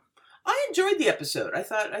 Anyhow, I enjoyed the episode. I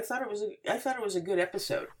thought it was a good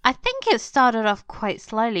episode. I think it started off quite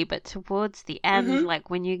slowly, but towards the end, Mm-hmm. like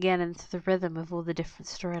when you get into the rhythm of all the different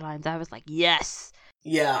storylines, I was like, yes.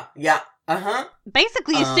 Yeah. Uh-huh.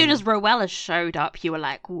 Basically, as soon as Rowella showed up, you were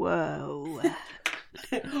like, whoa.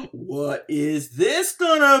 What is this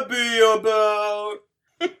gonna be about?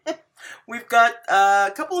 We've got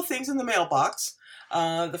a couple of things in the mailbox.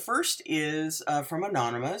 The first is from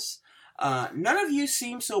Anonymous. None of you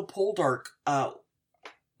seem so Poldark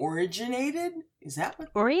originated? Is that what?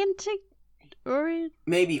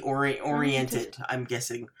 Maybe oriented, I'm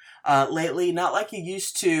guessing. Lately, not like you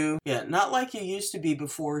used to. Yeah, not like you used to be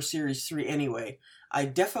before Series 3 anyway. I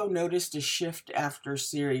defo noticed a shift after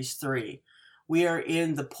Series 3. We are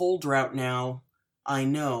in the pole drought now, I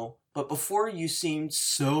know, but before you seemed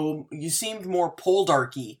more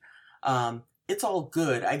Poldarky. It's all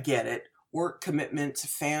good, I get it. Work commitments,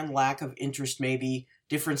 fan lack of interest maybe,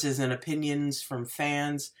 differences in opinions from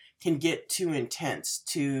fans can get too intense,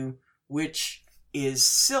 to which is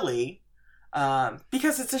silly,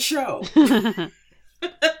 because it's a show. You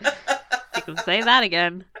can say that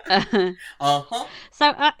again. Uh-huh.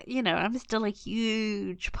 So, I'm still a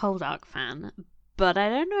huge Poldark fan, but I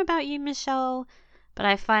don't know about you, Michelle, but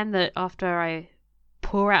I find that after I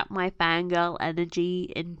pour out my fangirl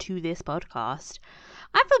energy into this podcast,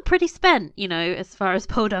 I feel pretty spent, as far as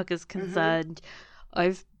Poldark is concerned.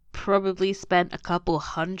 I've probably spent a couple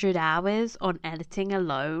 100 hours on editing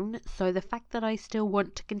alone, so the fact that I still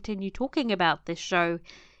want to continue talking about this show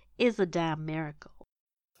is a damn miracle.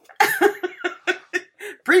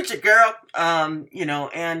 Preach it, girl.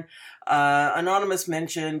 And Anonymous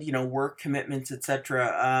mentioned, work commitments,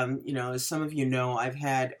 etc. As some of you know, I've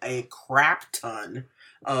had a crap ton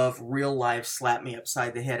of real life slap me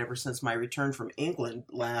upside the head ever since my return from England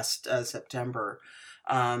last September.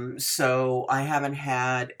 So I haven't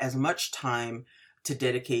had as much time to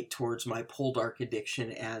dedicate towards my Poldark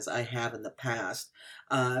addiction as I have in the past.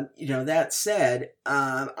 That said,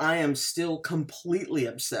 I am still completely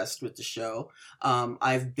obsessed with the show.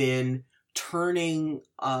 I've been turning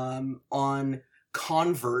on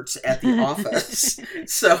converts at the office.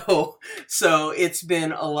 So it's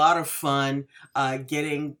been a lot of fun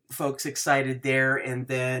getting folks excited there and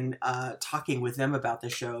then talking with them about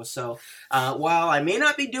the show. So while I may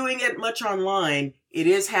not be doing it much online, it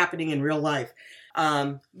is happening in real life.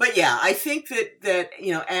 But yeah, I think that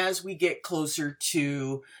as we get closer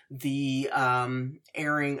to the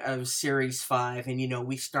airing of Series 5 and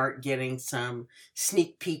we start getting some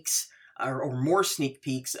sneak peeks or more sneak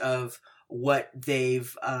peeks of what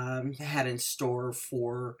they've had in store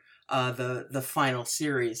for the final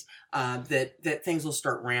series, that things will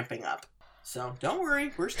start ramping up. So don't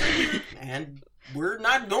worry, we're still here and we're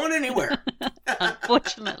not going anywhere.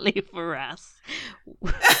 Unfortunately for us.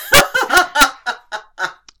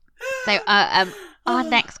 So our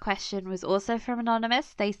next question was also from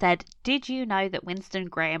Anonymous. They said, did you know that Winston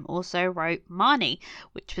Graham also wrote Marnie,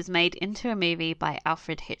 which was made into a movie by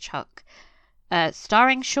Alfred Hitchcock,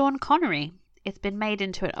 starring Sean Connery? It's been made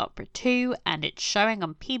into an opera too, and it's showing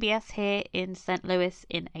on PBS here in St. Louis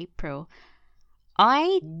in April.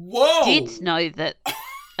 I did know that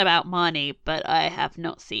about Marnie, but I have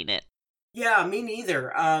not seen it. Yeah, me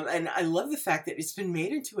neither. And I love the fact that it's been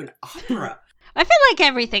made into an opera. I feel like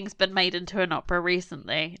everything's been made into an opera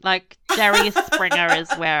recently. Like Jerry Springer is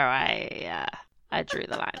where I drew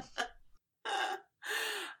the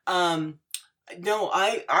line. No,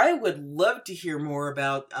 I would love to hear more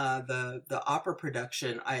about the opera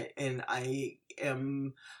production.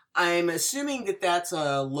 I'm assuming that that's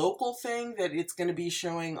a local thing, that it's going to be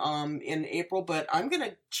showing in April, but I'm going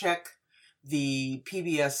to check the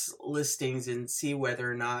PBS listings and see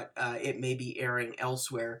whether or not it may be airing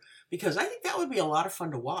elsewhere, because I think that would be a lot of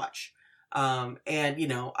fun to watch. And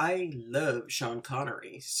I love Sean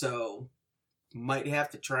Connery, so might have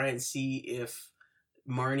to try and see if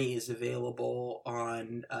Marnie is available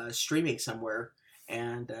on streaming somewhere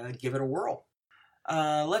and give it a whirl.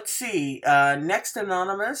 Let's see. Next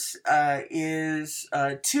Anonymous is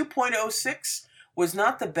 2.06 was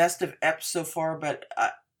not the best of eps so far, but I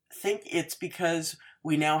think it's because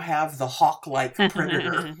we now have the hawk-like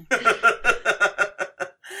predator.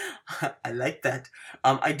 I like that.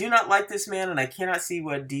 I do not like this man, and I cannot see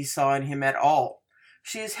what Dee saw in him at all.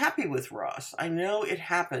 She is happy with Ross. I know it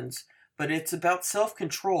happens, but it's about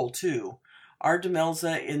self-control, too. Our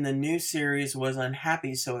Demelza in the new series was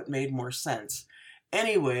unhappy, so it made more sense.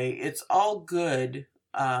 Anyway, it's all good.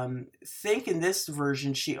 Think in this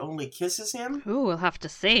version she only kisses him? Ooh, we'll have to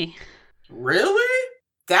see. Really?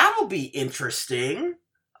 That'll be interesting.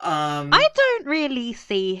 I don't really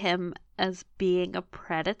see him as being a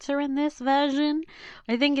predator in this version.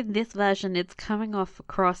 I think in this version it's coming off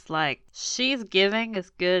across like she's giving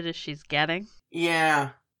as good as she's getting. Yeah,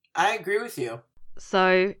 I agree with you.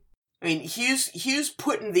 So, I mean, Hugh's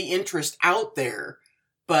putting the interest out there,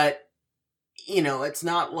 but, you know, it's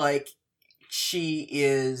not like she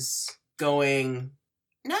is going,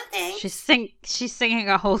 no thanks. she's singing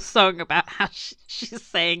a whole song about how she's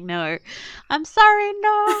saying no. I'm sorry,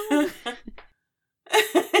 no.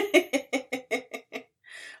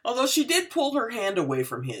 Although she did pull her hand away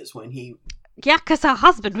from his when he... Yeah, because her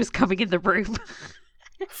husband was coming in the room.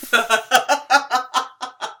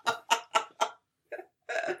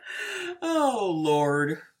 Oh,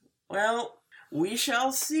 Lord. Well, we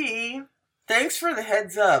shall see. Thanks for the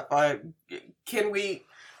heads up. Can we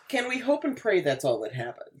hope and pray that's all that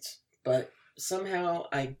happens? But somehow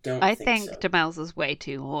I don't I think think so. Demelza is way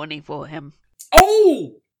too horny for him.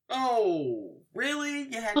 Oh, really?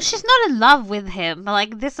 Well, she's not in love with him.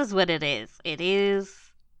 Like, this is what it is. It is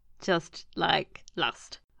just, like,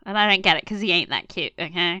 lust. And I don't get it, because he ain't that cute,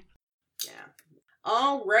 okay? Yeah.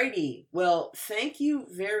 Alrighty. Well, thank you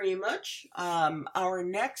very much. Our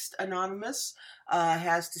next Anonymous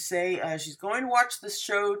has to say she's going to watch this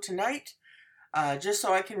show tonight, just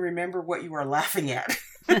so I can remember what you are laughing at.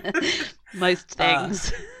 Most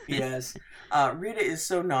things. Yes. Rita is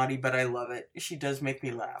so naughty, but I love it. She does make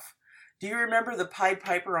me laugh. Do you remember the Pied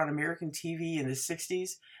Piper on American TV in the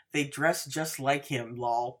 60s? They dressed just like him,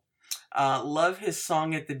 lol. Love his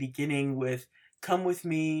song at the beginning with come with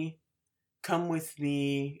me, come and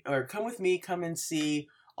see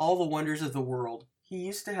all the wonders of the world. He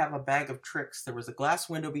used to have a bag of tricks. There was a glass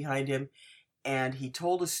window behind him, and he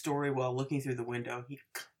told a story while looking through the window.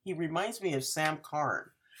 He reminds me of Sam Carn.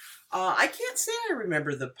 I can't say I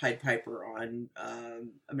remember the Pied Piper on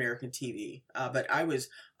American TV, but I was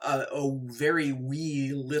a very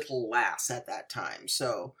wee little lass at that time,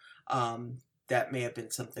 so that may have been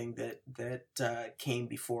something that came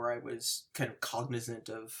before I was kind of cognizant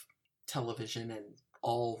of television and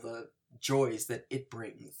all the joys that it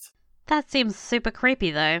brings. That seems super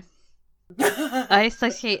creepy, though. I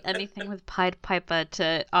associate anything with Pied Piper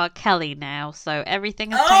to R. Kelly now, so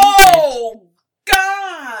everything is tainted. Oh,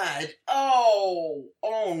 God! Oh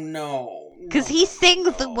no. Because he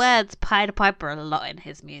sings the words Pied Piper a lot in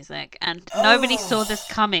his music, and nobody saw this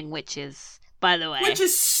coming, which is, by the way... Which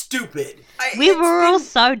is stupid. We were all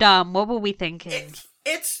so dumb. What were we thinking?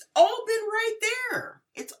 It's all been right there.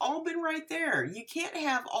 It's all been right there. You can't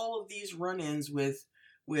have all of these run-ins with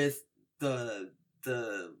the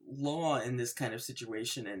law in this kind of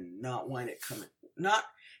situation and not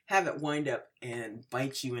have it wind up and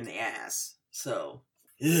bite you in the ass. So,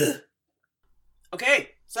 ugh. Okay,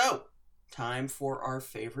 so time for our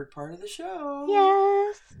favorite part of the show.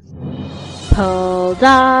 Yes.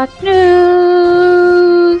 Poldark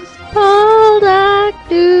News. Poldark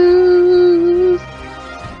News.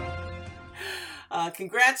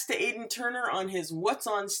 Congrats to Aidan Turner on his What's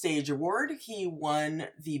on Stage award. He won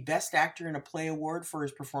the Best Actor in a Play award for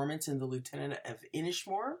his performance in The Lieutenant of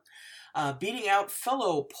Inishmore, beating out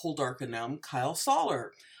fellow Poldark alum Kyle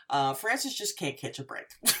Soller. Francis just can't catch a break.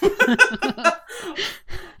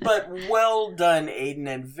 But well done, Aidan,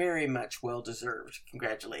 and very much well deserved.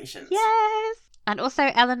 Congratulations. Yes. And also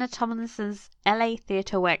Eleanor Tomlinson's LA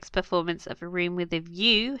Theatre Works performance of A Room with a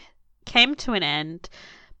View came to an end,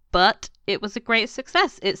 but it was a great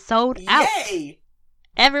success. It sold out. Yay!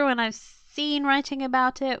 Everyone I've seen writing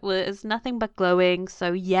about it was nothing but glowing,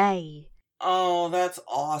 so yay. Oh, that's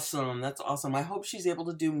awesome. That's awesome. I hope she's able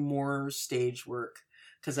to do more stage work,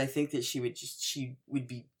 because I think that she would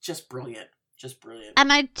be just brilliant. Just brilliant.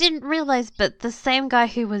 And I didn't realize, but the same guy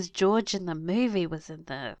who was George in the movie was in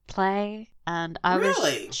the play, and I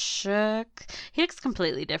Really? was shook. He looks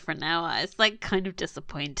completely different now. It's like kind of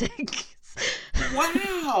disappointing.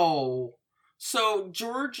 Wow. So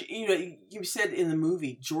George, you said in the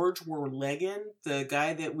movie George Warlegan, the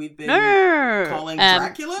guy that we've been calling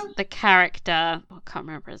Dracula? The character, I can't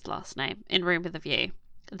remember his last name, in Room with a View.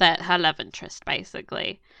 That her love interest,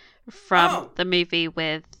 basically, from the movie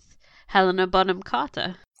with Helena Bonham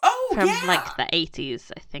Carter. Oh, from yeah. like the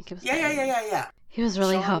 80s, I think it was. Yeah. He was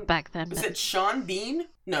really hot back then. Was it Sean Bean?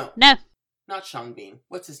 No. No. Not Sean Bean.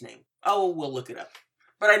 What's his name? Oh, we'll look it up.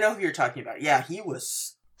 But I know who you're talking about. Yeah, he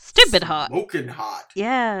was stupid hot. Smoking hot.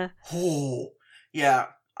 Yeah. Oh, yeah.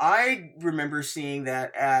 I remember seeing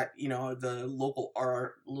that at, the local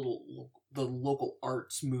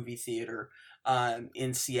arts movie theater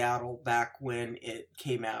in Seattle back when it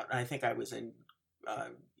came out. I think I was in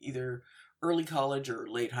either early college or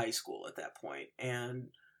late high school at that point. And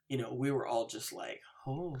we were all just like,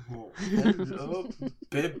 oh, hello,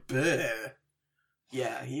 baby.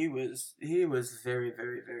 Yeah, he was very,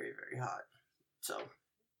 very, very, very hot. So,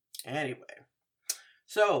 anyway.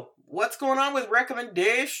 So, what's going on with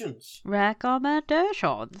recommendations?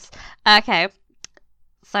 Recommendations. Okay,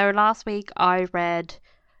 so last week I read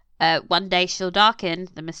One Day She'll Darken,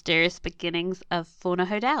 The Mysterious Beginnings of Fauna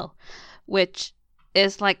Hodel, which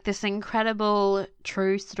is like this incredible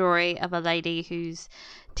true story of a lady whose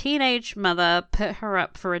teenage mother put her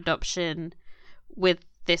up for adoption with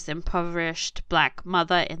this impoverished black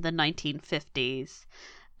mother in the 1950s.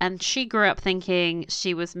 And she grew up thinking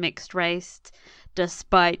she was mixed race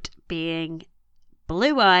despite being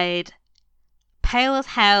blue-eyed, pale as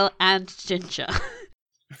hell, and ginger.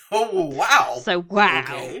 Oh, wow. So, wow.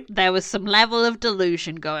 Okay. There was some level of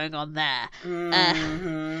delusion going on there.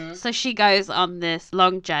 Mm-hmm. So she goes on this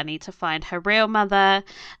long journey to find her real mother,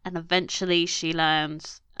 and eventually she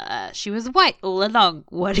learns she was white all along.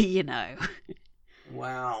 What do you know?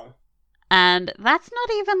 Wow. And that's not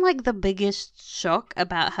even like the biggest shock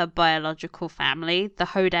about her biological family. The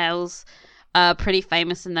Hodels are pretty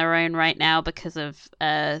famous in their own right now because of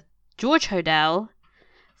George Hodel,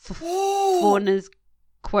 Fauna's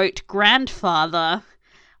quote grandfather.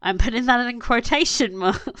 I'm putting that in quotation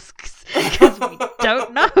marks because we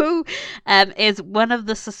don't know. Is one of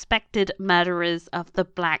the suspected murderers of the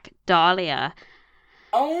Black Dahlia.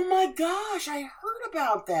 Oh my gosh, I heard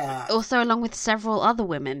about that. Also, along with several other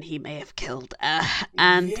women he may have killed.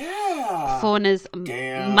 And yeah. Fauna's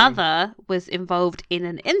mother was involved in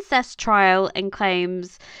an incest trial and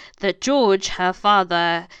claims that George, her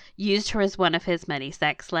father, used her as one of his many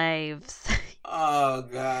sex slaves. Oh,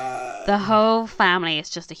 God. The whole family is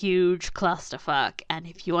just a huge clusterfuck. And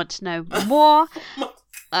if you want to know more,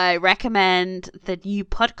 I recommend the new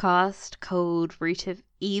podcast called Root of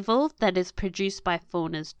Evil that is produced by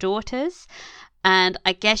Fauna's daughters. And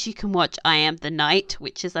I guess you can watch I Am the Night,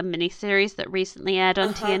 which is a miniseries that recently aired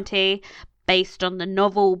on TNT based on the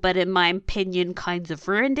novel, but in my opinion kind of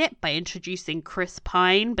ruined it by introducing Chris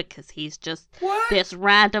Pine because he's just this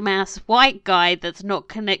random ass white guy that's not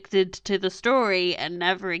connected to the story and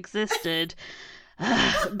never existed.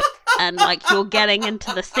 And like you're getting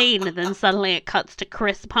into the scene and then suddenly it cuts to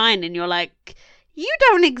Chris Pine and you're like, you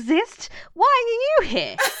don't exist. Why are you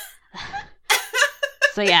here?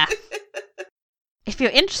 So yeah. If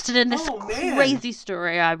you're interested in this crazy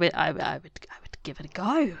story, I would give it a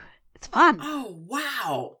go. It's fun. Oh,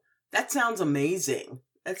 wow. That sounds amazing.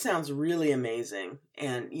 That sounds really amazing.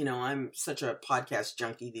 And, I'm such a podcast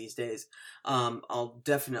junkie these days. I'll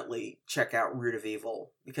definitely check out Root of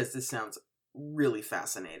Evil because this sounds really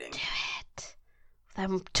fascinating. Do it.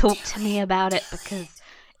 Then talk to me about it because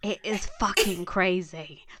it is fucking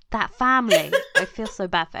crazy. That family. I feel so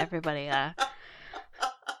bad for everybody there.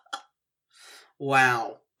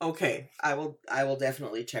 Wow. Okay. I will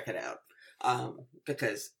definitely check it out.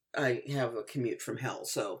 Because I have a commute from hell,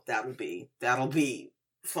 so that'll be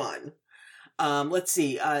fun. Let's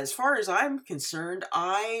see. As far as I'm concerned,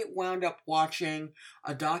 I wound up watching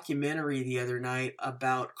a documentary the other night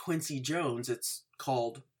about Quincy Jones. It's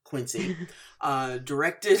called Quincy,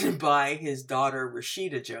 directed by his daughter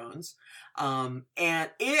Rashida Jones. And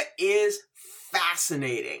it is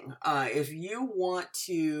fascinating. If you want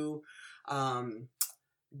to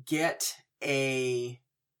get a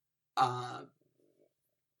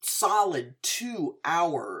solid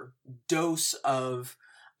 2-hour dose of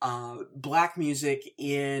black music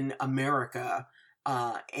in America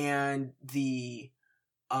and the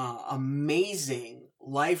amazing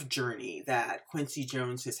life journey that Quincy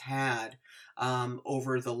Jones has had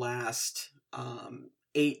over the last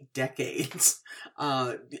 8 decades.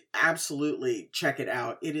 Absolutely check it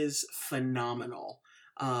out. It is phenomenal.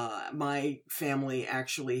 My family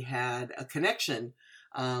actually had a connection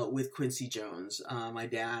with Quincy Jones. My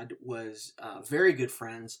dad was very good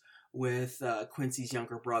friends with Quincy's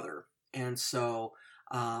younger brother. And so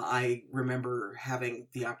I remember having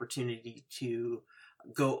the opportunity to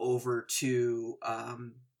go over to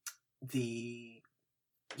the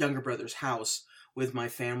younger brother's house with my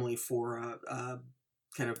family for a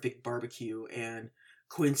kind of big barbecue. And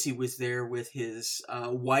Quincy was there with his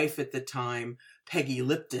wife at the time, Peggy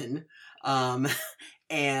Lipton.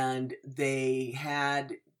 And they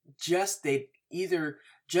either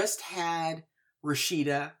just had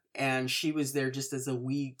Rashida and she was there just as a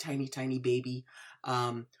wee tiny baby,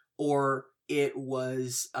 or it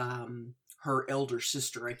was her elder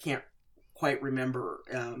sister. I can't quite remember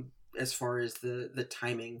as far as the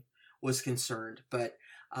timing was concerned, but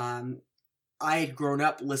I had grown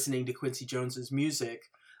up listening to Quincy Jones's music,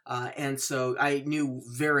 and so I knew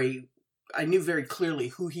very I knew very clearly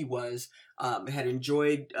who he was, had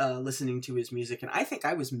enjoyed listening to his music, and I think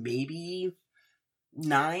I was maybe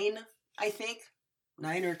 9,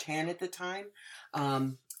 9 or 10 at the time.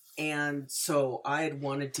 And so I had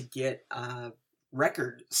wanted to get a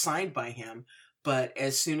record signed by him, but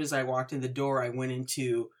as soon as I walked in the door, I went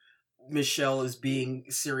into Michelle is being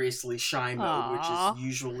seriously shy mode, Aww. which is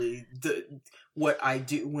usually what I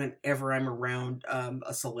do whenever I'm around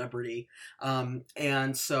a celebrity.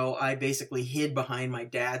 And so I basically hid behind my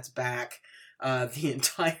dad's back the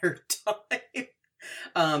entire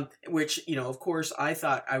time. Which, of course, I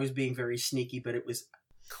thought I was being very sneaky, but it was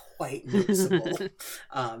quite noticeable.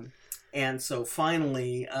 And so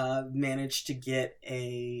finally managed to get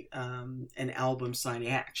an album signed.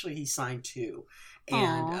 Actually, he signed 2.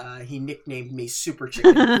 And he nicknamed me Super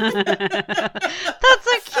Chicken. That's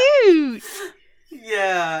so cute.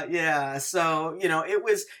 Yeah. So,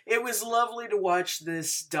 it was lovely to watch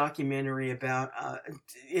this documentary about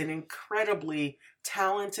an incredibly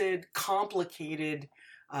talented, complicated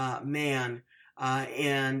man.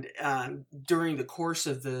 And during the course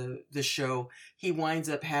of the show, he winds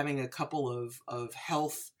up having a couple of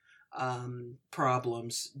health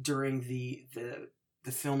problems during the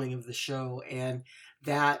filming of the show, and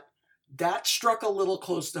that struck a little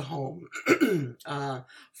close to home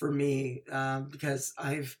for me, because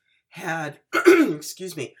I've had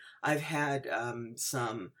I've had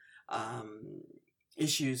some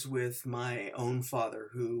issues with my own father,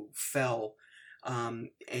 who fell and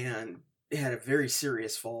had a very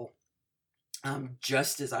serious fall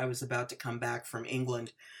just as I was about to come back from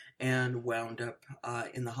England, and wound up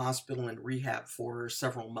in the hospital and rehab for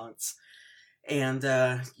several months. And,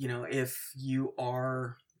 if you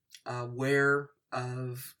are aware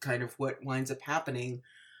of kind of what winds up happening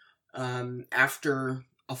after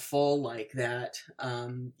a fall like that,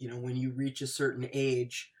 when you reach a certain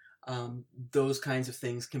age, those kinds of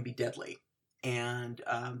things can be deadly. And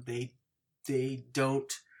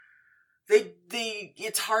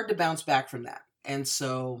it's hard to bounce back from that. And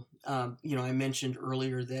so, I mentioned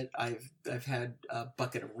earlier that I've had a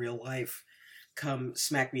bucket of real life come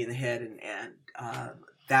smack me in the head, and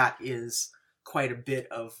that is quite a bit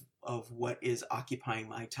of what is occupying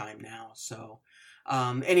my time now. So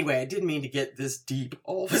anyway, I didn't mean to get this deep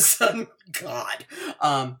all of a sudden. God.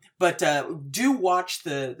 But do watch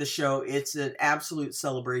the show. It's an absolute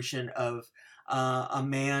celebration of a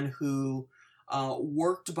man who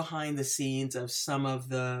worked behind the scenes of some of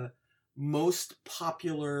the most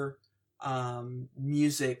popular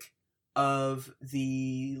music of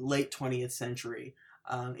the late 20th century,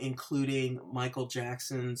 including Michael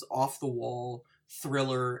Jackson's Off the Wall,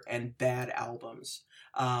 Thriller, and Bad albums.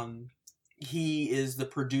 He is the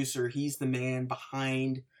producer. He's the man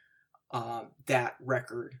behind that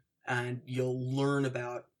record, and you'll learn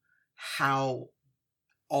about how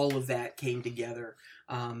all of that came together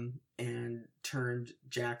and turned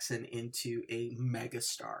Jackson into a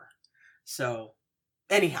megastar. So,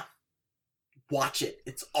 anyhow, watch it.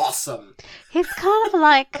 It's awesome. He's kind of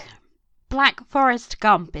like Black Forrest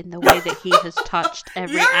Gump in the way that he has touched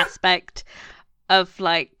every aspect of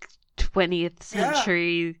 20th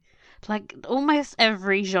century, almost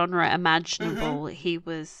every genre imaginable. He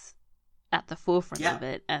was at the forefront of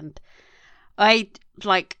it, and I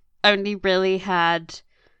only really had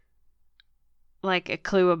a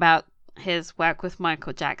clue about his work with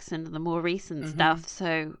Michael Jackson and the more recent stuff.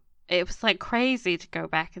 So it was crazy to go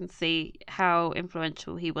back and see how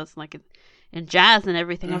influential he was in jazz and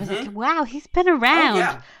everything. I was like, wow, he's been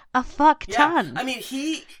around a fuck ton. I mean,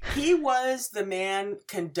 he was the man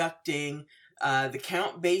conducting the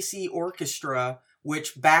Count Basie Orchestra,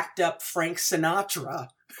 which backed up Frank Sinatra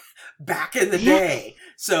back in the day.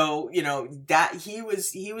 So, that he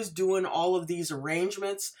was doing all of these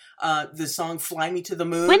arrangements. The song Fly Me to the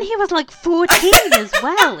Moon. When he was 14 as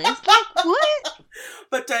well. It's what?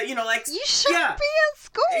 But, you should be at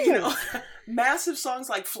school. Massive songs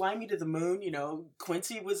like Fly Me to the Moon,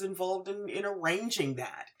 Quincy was involved in arranging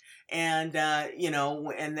that. And,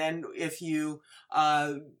 and then if you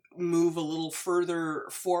move a little further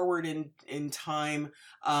forward in time,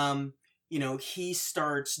 he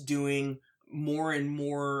starts doing more and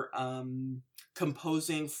more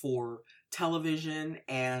composing for television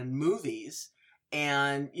and movies.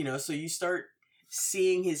 And, so you start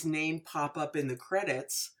seeing his name pop up in the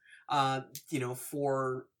credits,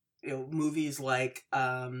 for, movies like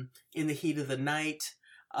In the Heat of the Night.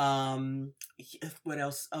 What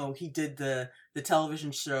else? Oh, he did the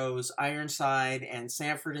television shows Ironside and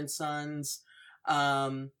Sanford and Sons.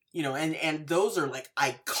 And those are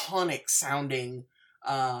iconic sounding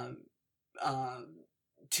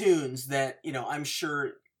tunes that, I'm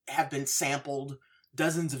sure have been sampled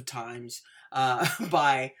dozens of times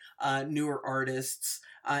by newer artists.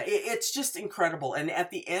 It's just incredible. And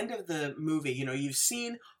at the end of the movie, you've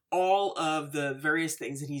seen all of the various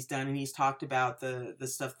things that he's done, and he's talked about the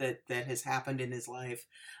stuff that has happened in his life.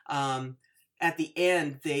 At the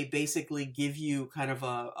end, they basically give you kind of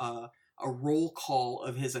a roll call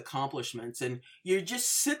of his accomplishments, and you just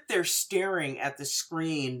sit there staring at the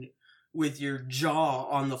screen with your jaw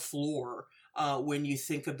on the floor when you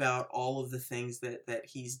think about all of the things that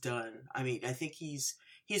he's done. I mean, I think he's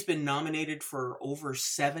been nominated for over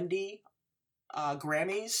 70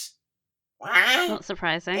 Grammys. Wow. Not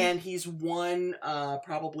surprising. And he's won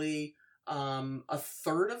probably a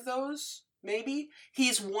third of those, maybe.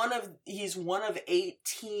 He's one of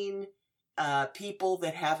 18 people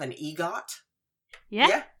that have an EGOT.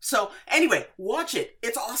 Yeah. So anyway, watch it.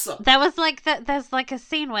 It's awesome. There was like that. There's like a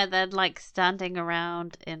scene where they're like standing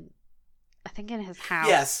around in his house.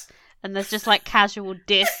 Yes. And there's just like casual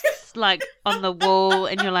discs like on the wall,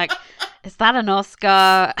 and you're like, is that an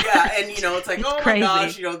Oscar? Yeah, and it's like, oh crazy.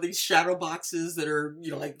 My gosh, these shadow boxes that are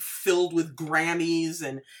like filled with Grammys,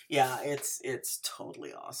 and yeah, it's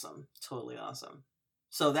totally awesome. Totally awesome.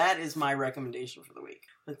 So that is my recommendation for the week.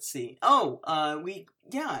 Let's see. Oh,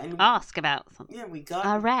 Ask about something. Yeah, we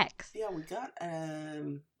got Rex. Yeah, we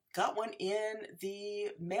got one in the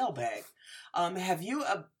mailbag. Have you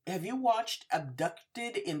watched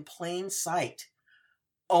Abducted in Plain Sight?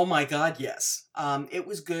 Oh my God, yes. It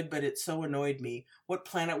was good, but it so annoyed me. What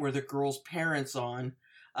planet were the girls' parents on?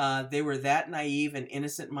 They were that naive and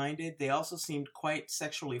innocent-minded. They also seemed quite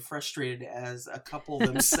sexually frustrated as a couple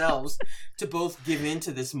themselves to both give in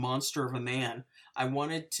to this monster of a man. I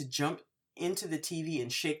wanted to jump into the TV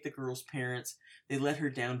and shake the girl's parents. They let her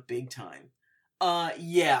down big time.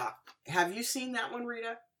 Yeah. Have you seen that one,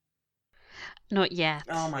 Rita? Not yet.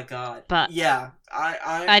 Oh my God. But yeah,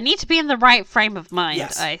 I need to be in the right frame of mind,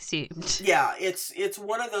 yes. I assumed. Yeah, it's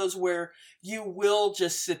one of those where you will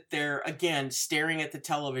just sit there, again, staring at the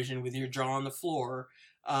television with your jaw on the floor,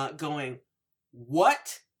 going,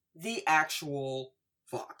 what the actual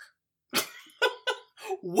fuck?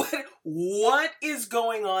 What is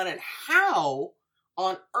going on, and how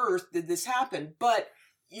on earth did this happen? But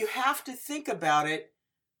you have to think about it.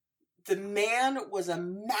 The man was a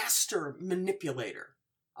master manipulator.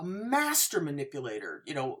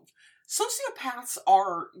 Sociopaths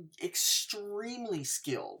are extremely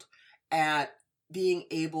skilled at being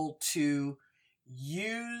able to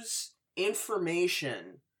use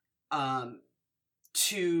information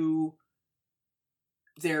to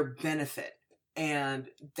their benefit. And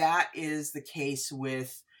that is the case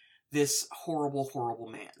with this horrible, horrible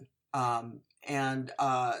man.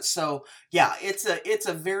 So yeah, it's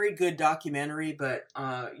a very good documentary, but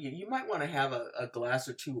you might want to have a glass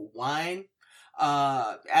or two of wine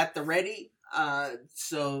at the ready,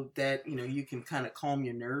 so that you can kind of calm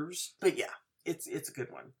your nerves. But yeah, it's a good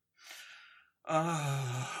one.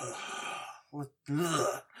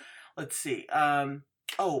 Let's see.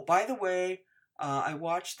 Oh, by the way, I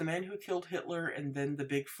watched The Man Who Killed Hitler and then the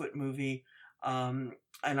Bigfoot movie.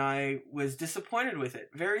 And I was disappointed with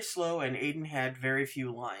it. Very slow, and Aiden had very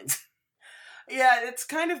few lines. Yeah, it's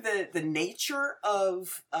kind of the nature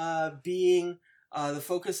of being the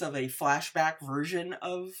focus of a flashback version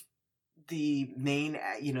of the main,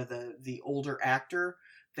 the older actor,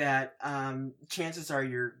 that chances are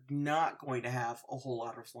you're not going to have a whole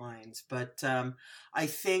lot of lines. But I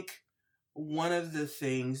think one of the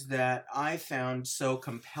things that I found so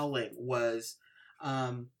compelling was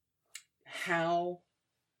how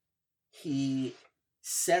he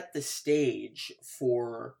set the stage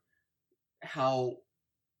for how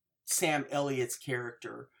Sam Elliott's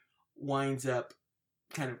character winds up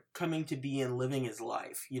kind of coming to be and living his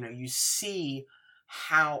life. You see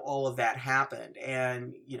how all of that happened,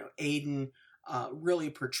 and Aiden really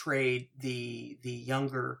portrayed the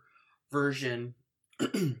younger version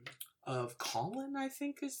of Colin, I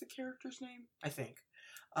think is the character's name. I think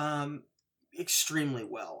extremely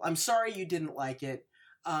well. I'm sorry you didn't like it.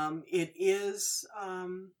 It is,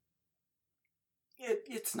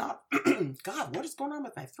 it's not, God, what is going on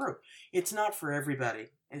with my throat? It's not for everybody.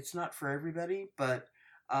 But,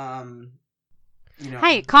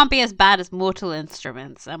 Hey, it can't be as bad as Mortal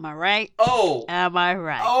Instruments, am I right? Oh! Am I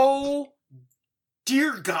right? Oh,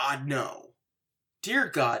 dear God, no. Dear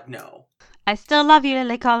God, no. I still love you,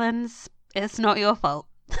 Lily Collins. It's not your fault.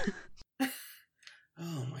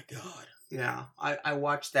 Oh my God. Yeah, I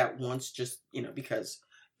watched that once just, because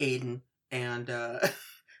Aiden, and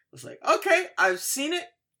was like, okay, I've seen it.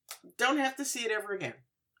 Don't have to see it ever again.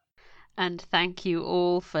 And thank you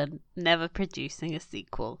all for never producing a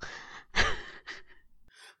sequel.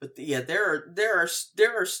 But yeah, there are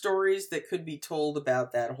stories that could be told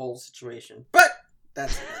about that whole situation. But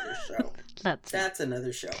that's another show. That's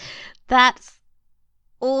another show. That's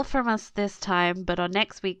all from us this time, but on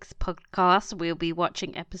next week's podcast, we'll be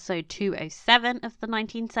watching episode 207 of the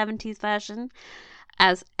 1970s version.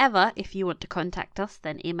 As ever, if you want to contact us,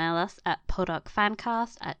 then email us at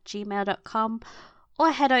poldarkfancast@gmail.com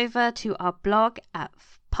or head over to our blog at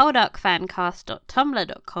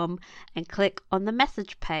poldarkfancast.tumblr.com and click on the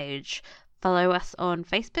message page. Follow us on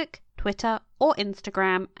Facebook, Twitter, or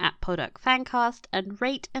Instagram at poldarkfancast, and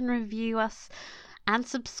rate and review us and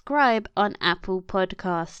subscribe on Apple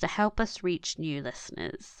Podcasts to help us reach new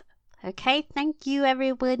listeners. Okay, thank you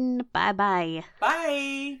everyone. Bye-bye.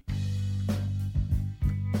 Bye.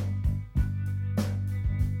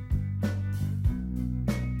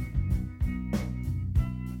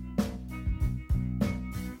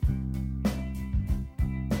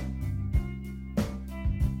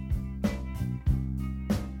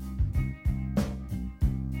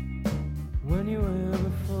 When you were here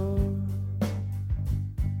before,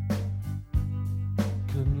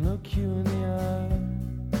 couldn't look you in the eye.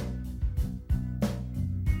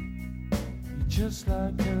 You're just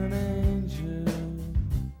like an angel.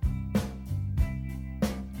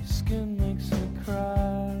 Your skin makes me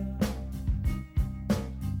cry.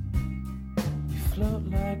 You float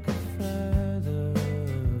like a feather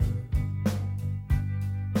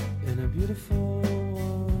in a beautiful world.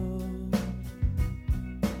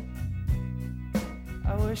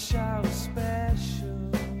 I wish I was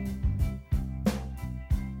special.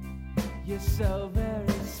 You're so very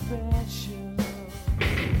special.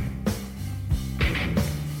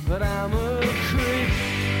 But I'm a creep.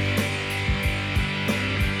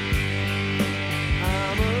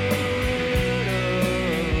 I'm a widow.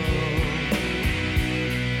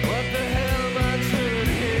 What the hell am I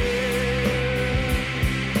doing here?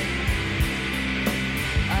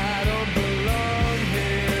 I don't belong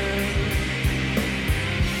here.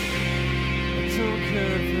 I don't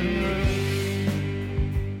care if it hurts.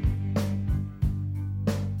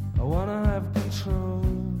 I wanna have control.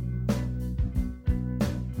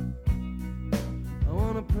 I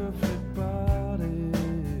want a perfect body.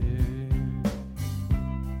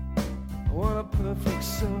 I want a perfect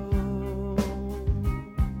soul.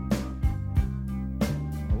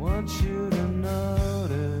 I want you to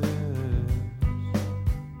notice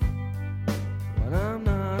when I'm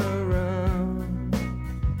not around.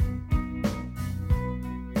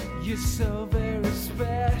 You're so very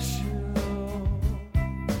special.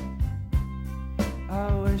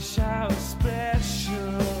 I wish I was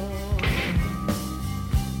special.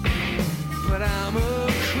 But I'm a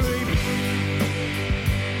creep.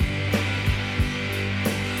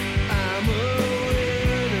 I'm a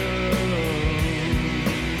widow.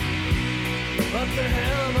 What the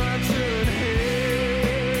hell am I doing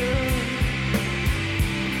here?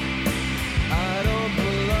 I don't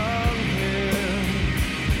belong here.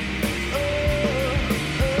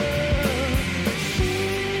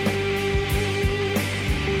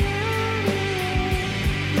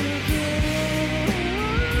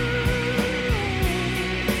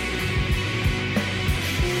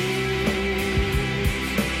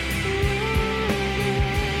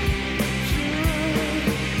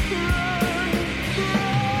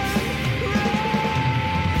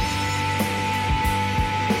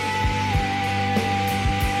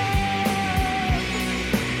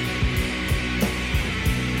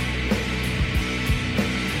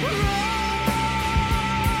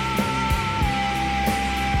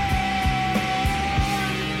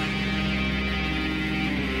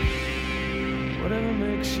 Whatever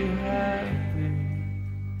makes you happy,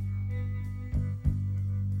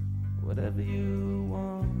 whatever you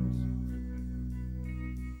want.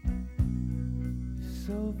 You're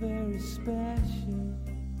so very special.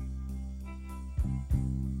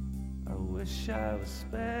 I wish I was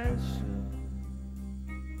special,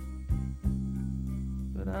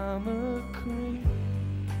 but I'm a creep.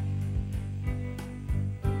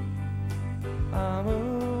 I'm a